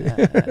 Like, okay.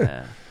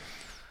 Yeah.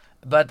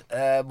 But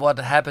what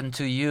happened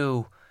to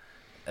you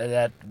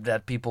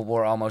that people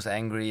were almost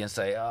angry and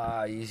say,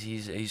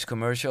 he's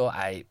commercial?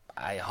 I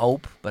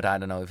hope, but I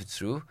don't know if it's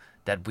true,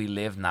 that we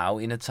live now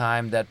in a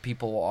time that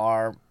people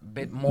are a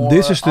bit more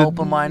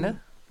open-minded.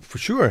 For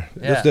sure.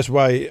 Yeah. That's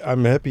why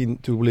I'm happy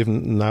to live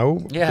now.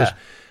 Yeah.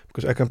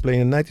 Because I can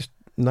play a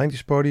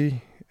 90s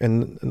party,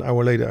 and an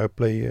hour later I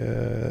play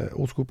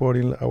old school party,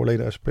 and an hour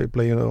later I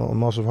play on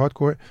massive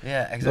hardcore.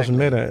 Yeah, exactly. It doesn't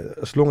matter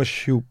as long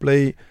as you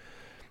play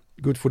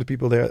good for the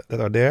people that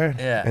are there,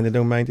 and they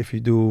don't mind if you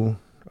do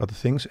other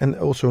things. And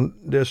also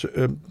there's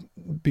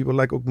people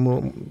like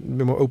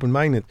more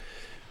open-minded.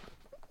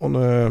 On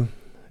a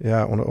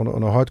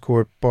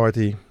hardcore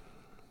party,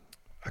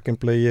 I can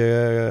play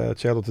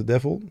Child of the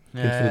Devil,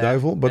 for the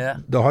Duivel, but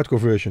the hardcore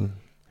version.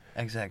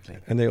 Exactly.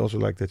 And they also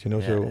like that, you know.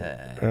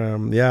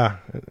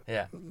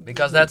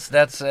 Because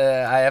that's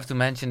I have to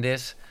mention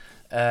this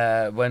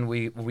when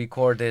we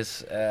record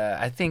this.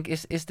 I think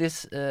is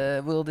this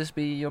will this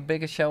be your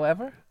biggest show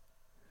ever?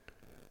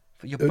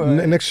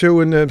 Next show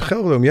in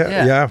Gelderdoom,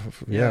 yeah.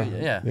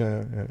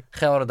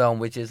 Gelderdoom,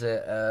 which is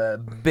a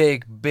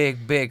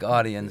big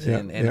audience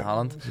in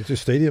Holland. It's a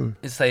stadium.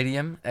 A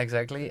stadium,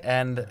 exactly.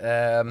 And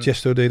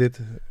Chesto did it.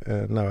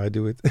 Now I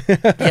do it.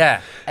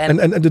 Yeah, and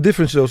the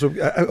difference is also,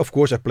 of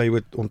course, I play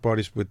on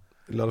parties with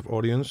a lot of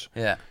audience.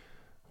 Yeah.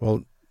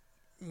 Well,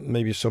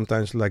 maybe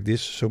sometimes like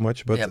this so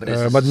much, but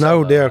but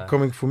now they are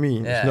coming for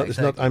me. Yeah, it's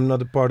not. I'm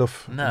not a part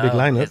of big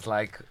lineup. It's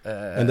like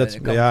and that's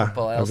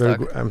Paul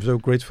Elstak. I'm so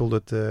grateful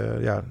that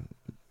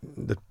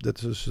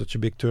that's such a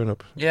big turn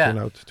up.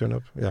 Yeah.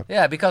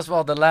 Yeah, because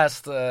the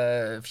last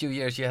few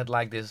years you had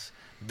like this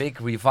big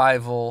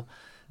revival.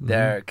 Mm-hmm.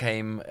 There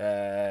came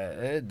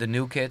the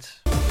new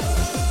kids.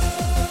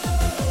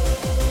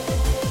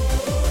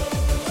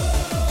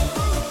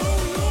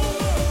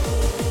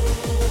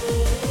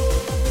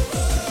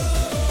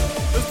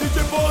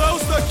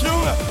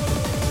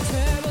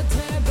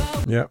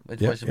 Yeah,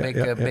 it was a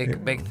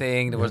big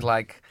thing. There was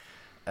like,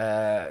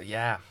 the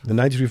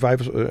 90s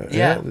revivals.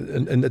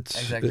 And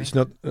it's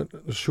not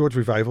a short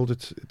revival.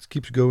 It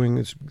keeps going.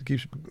 It's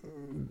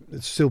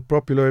still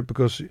popular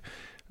because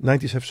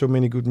 90s have so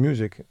many good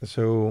music.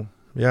 So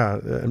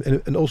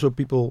and also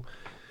people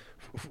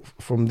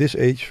from this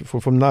age,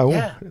 from now,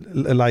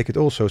 like it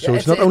also. So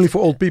it's not only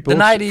for old people. The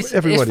 90s for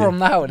everybody. is from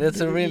now.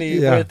 That's a really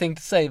weird thing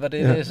to say, but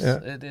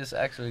it is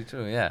actually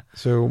true. Yeah.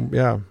 So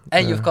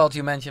and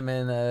you mentioned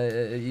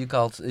you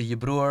called je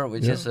broer,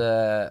 which is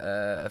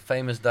a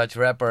famous Dutch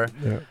rapper.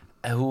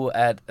 Who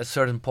at a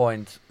certain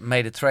point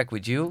made a track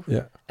with you,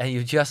 and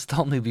you just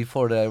told me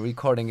before the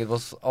recording it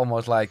was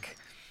almost like,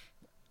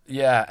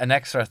 an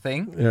extra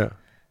thing.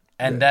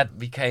 And that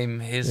became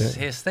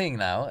his thing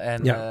now.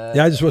 And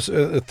this was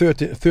a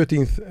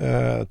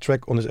 13th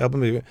track on his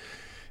album.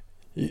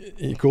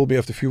 He called me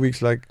after a few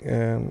weeks, like,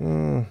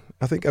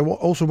 I think I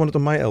also want it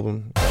on my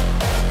album.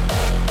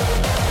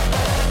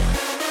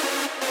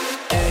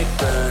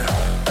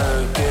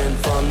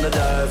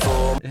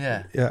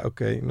 Yeah,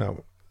 okay,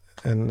 now.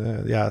 And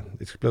it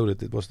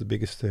exploded. It was the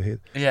biggest hit.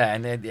 Yeah,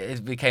 and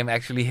it became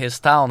actually his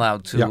style now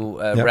to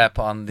rap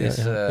on this.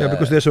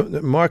 Because there's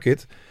a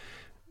market.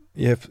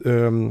 You have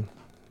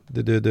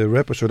the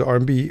rappers or the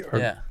R&B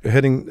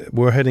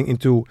were heading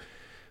into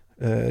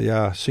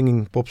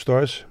singing pop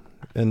stars,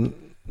 and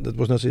that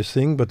was not his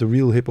thing. But the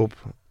real hip hop,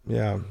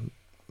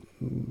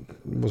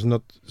 was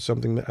not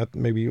something that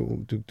maybe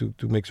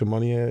to make some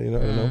money. I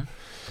don't know.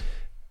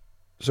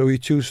 So he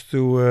chose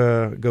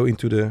to go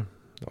into the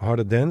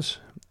harder dance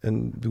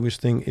and do his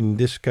thing in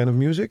this kind of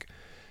music,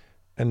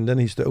 and then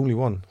he's the only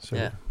one. So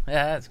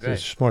that's great.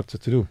 It's smart to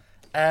do.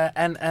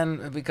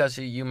 And because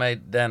you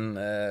made then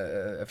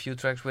a few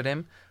tracks with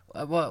him,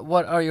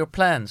 what are your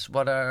plans?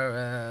 What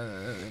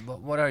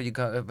are you?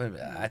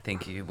 I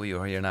think we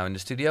are here now in the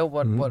studio.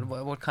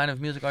 What kind of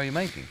music are you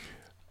making?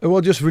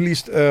 Well, just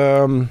released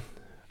a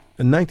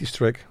 90s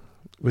track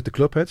with the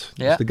Clubheads.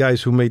 It's the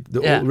guys who made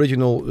the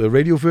original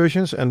radio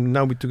versions, and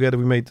now we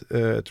made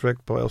a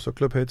track by also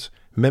Clubheads,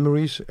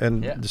 Memories,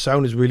 and the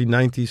sound is really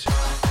 90s.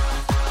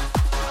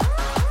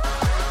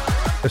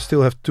 I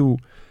still have 2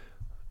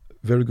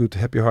 very good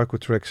happy hardcore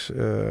tracks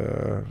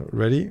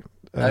ready.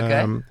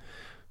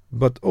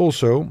 But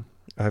also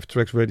I have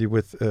tracks ready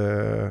with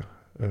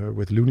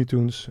Looney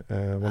Tunes,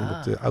 one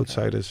with the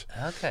Outsiders.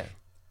 Okay.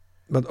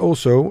 But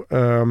also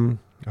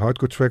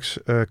hardcore tracks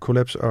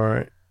collabs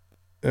are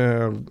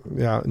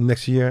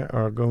next year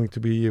are going to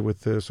be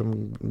with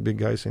some big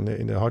guys in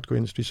the hardcore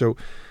industry. So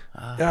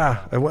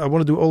I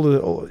want to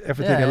do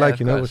everything I like,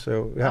 you know.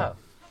 So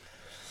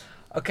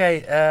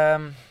Okay.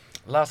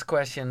 Last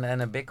question, and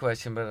a big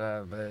question, but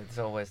it's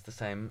always the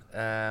same.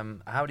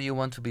 How do you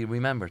want to be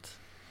remembered?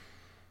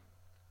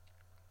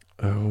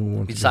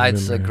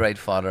 Besides a great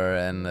father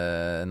and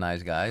a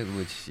nice guy,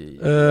 which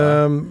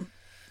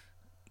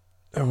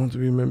I want to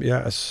be remembered,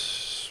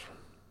 as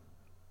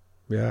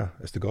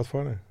the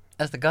godfather.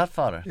 As the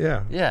godfather?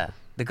 Yeah.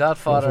 The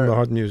godfather. From the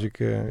hard music,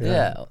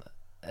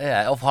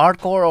 of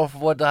hardcore, or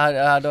what?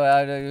 How do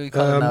you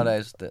call it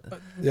nowadays?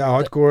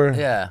 Hardcore.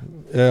 Yeah,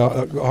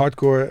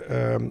 hardcore,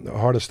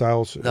 harder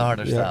styles. the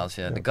harder styles.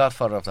 Yeah, the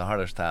godfather of the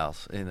harder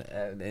styles in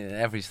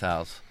every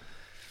styles.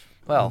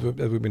 Well,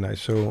 that would be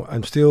nice. So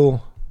I'm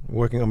still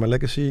working on my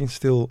legacy.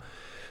 Still,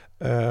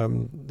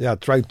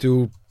 trying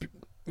to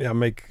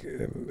make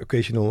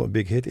occasional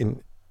big hit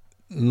in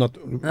not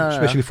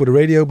especially for the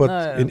radio,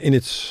 but in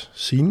its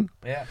scene.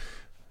 Yeah.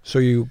 So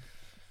you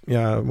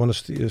want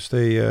to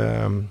stay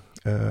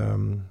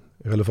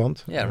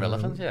relevant. Yeah,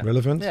 relevant. Yeah.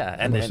 Relevant. Yeah,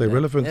 and stay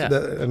relevant. yeah.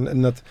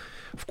 And that,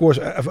 of course,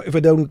 if I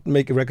don't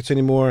make records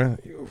anymore,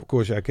 of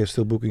course I can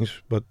still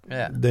bookings. But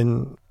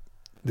then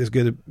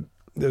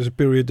there's a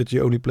period that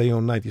you only play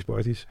on 90s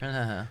parties,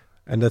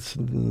 and that's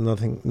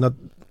nothing. Not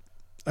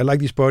I like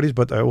these parties,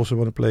 but I also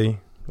want to play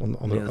on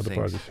other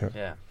parties.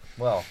 Yeah.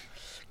 Well,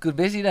 good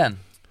busy then.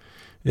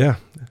 Yeah.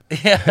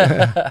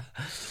 Yeah.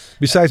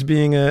 Besides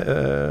being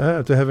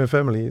to have a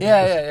family.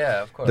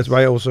 Yeah, of course. That's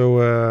why I also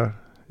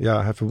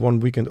have a 1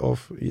 weekend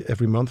off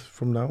every month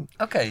from now.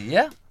 Okay,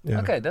 yeah.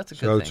 Okay, that's a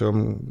good thing. So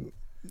I'm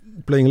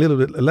playing a little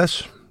bit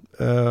less,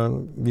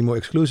 be more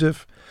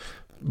exclusive,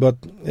 but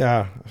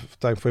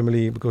time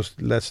family, because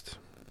the last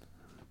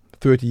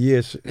 30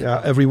 years,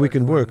 every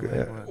weekend work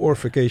or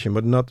vacation,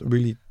 but not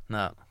really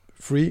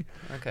free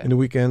in the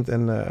weekend,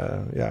 and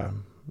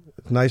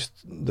it's nice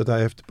that I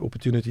have the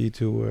opportunity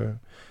to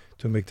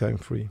make time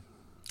free.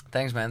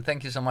 Thanks, man.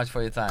 Thank you so much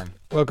for your time.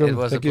 Welcome. It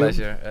was a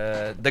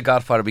pleasure. The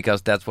Godfather,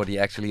 because that's what he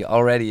actually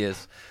already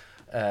is.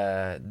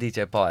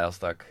 DJ Paul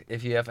Elstak.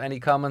 If you have any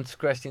comments,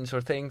 questions,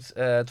 or things,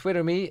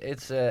 Twitter me.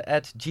 It's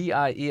at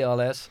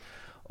GIELS,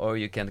 or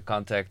you can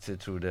contact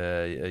through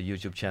the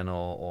YouTube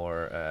channel,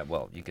 or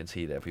you can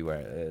see it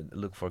everywhere.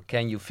 Look for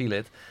Can You Feel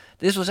It.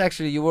 This was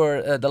actually, you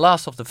were the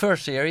last of the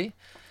first series.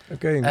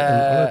 Okay.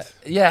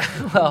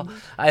 Well,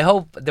 I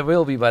hope there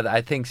will be, but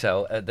I think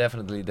so.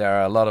 Definitely, there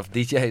are a lot of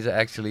DJs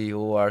actually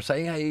who are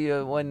saying,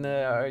 "Hey, when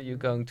are you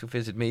going to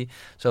visit me?"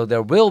 So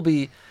there will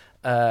be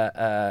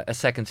a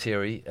second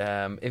series.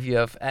 If you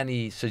have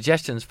any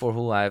suggestions for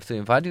who I have to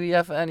invite, do you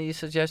have any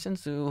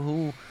suggestions to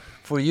who,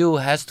 for you,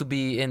 has to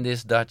be in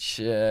this Dutch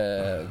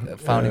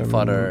founding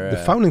father? The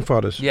founding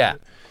fathers. Yeah.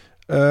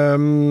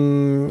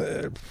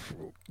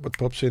 What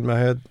pops in my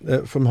head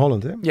from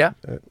Holland? Yeah.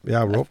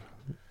 Rob.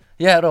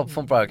 Yeah, Rob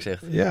from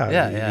Parkzicht.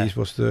 He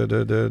was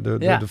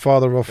the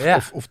father of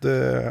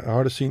the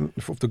harder scene,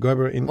 of the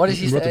Gabber in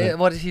Rotterdam.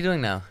 What is he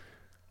doing now?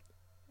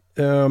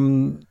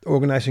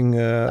 Organizing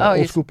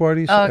old school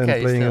parties and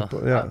playing.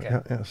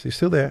 He's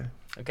still there.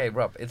 Okay,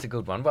 Rob, it's a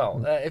good one.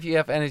 Well, if you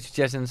have any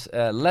suggestions,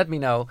 let me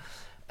know.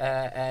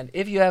 And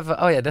if you have,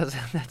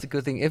 that's a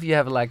good thing. If you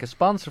have like a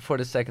sponsor for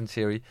the second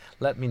series,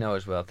 let me know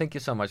as well. Thank you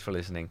so much for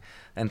listening,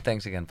 and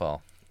thanks again,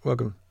 Paul.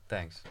 Welcome.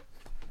 Thanks.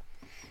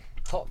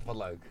 God, wat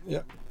leuk.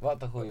 Ja.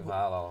 Wat een goede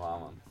verhaal allemaal,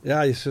 man.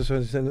 Ja,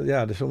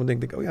 dus sommigen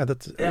denken,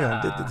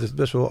 dit is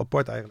best wel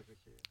apart eigenlijk.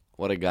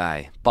 What a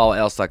guy. Paul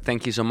Elstak,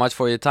 thank you so much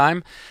for your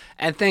time.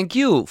 And thank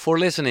you for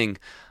listening.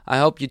 I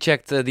hope you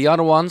checked the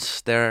other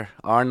ones. There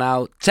are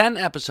now 10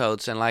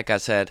 episodes. And like I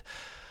said,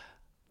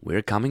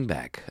 we're coming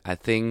back. I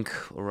think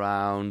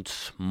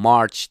around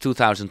March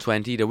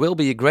 2020. There will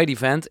be a great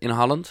event in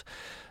Holland.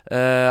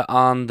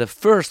 On the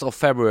 1st of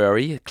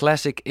February, a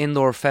classic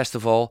indoor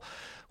festival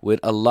with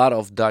a lot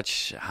of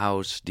Dutch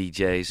house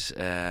DJs.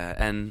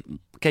 And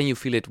Can You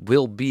Feel It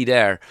will be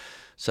there.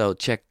 So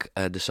check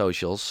the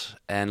socials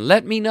and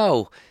let me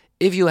know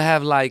if you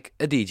have like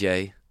a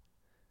DJ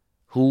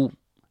who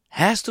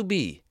has to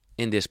be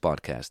in this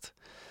podcast.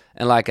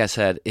 And like I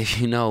said, if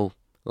you know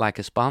like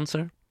a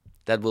sponsor,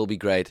 that will be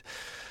great.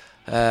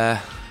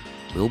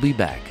 We'll be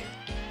back.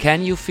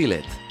 Can You Feel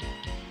It?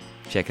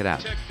 Check it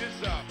out. Check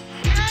this out.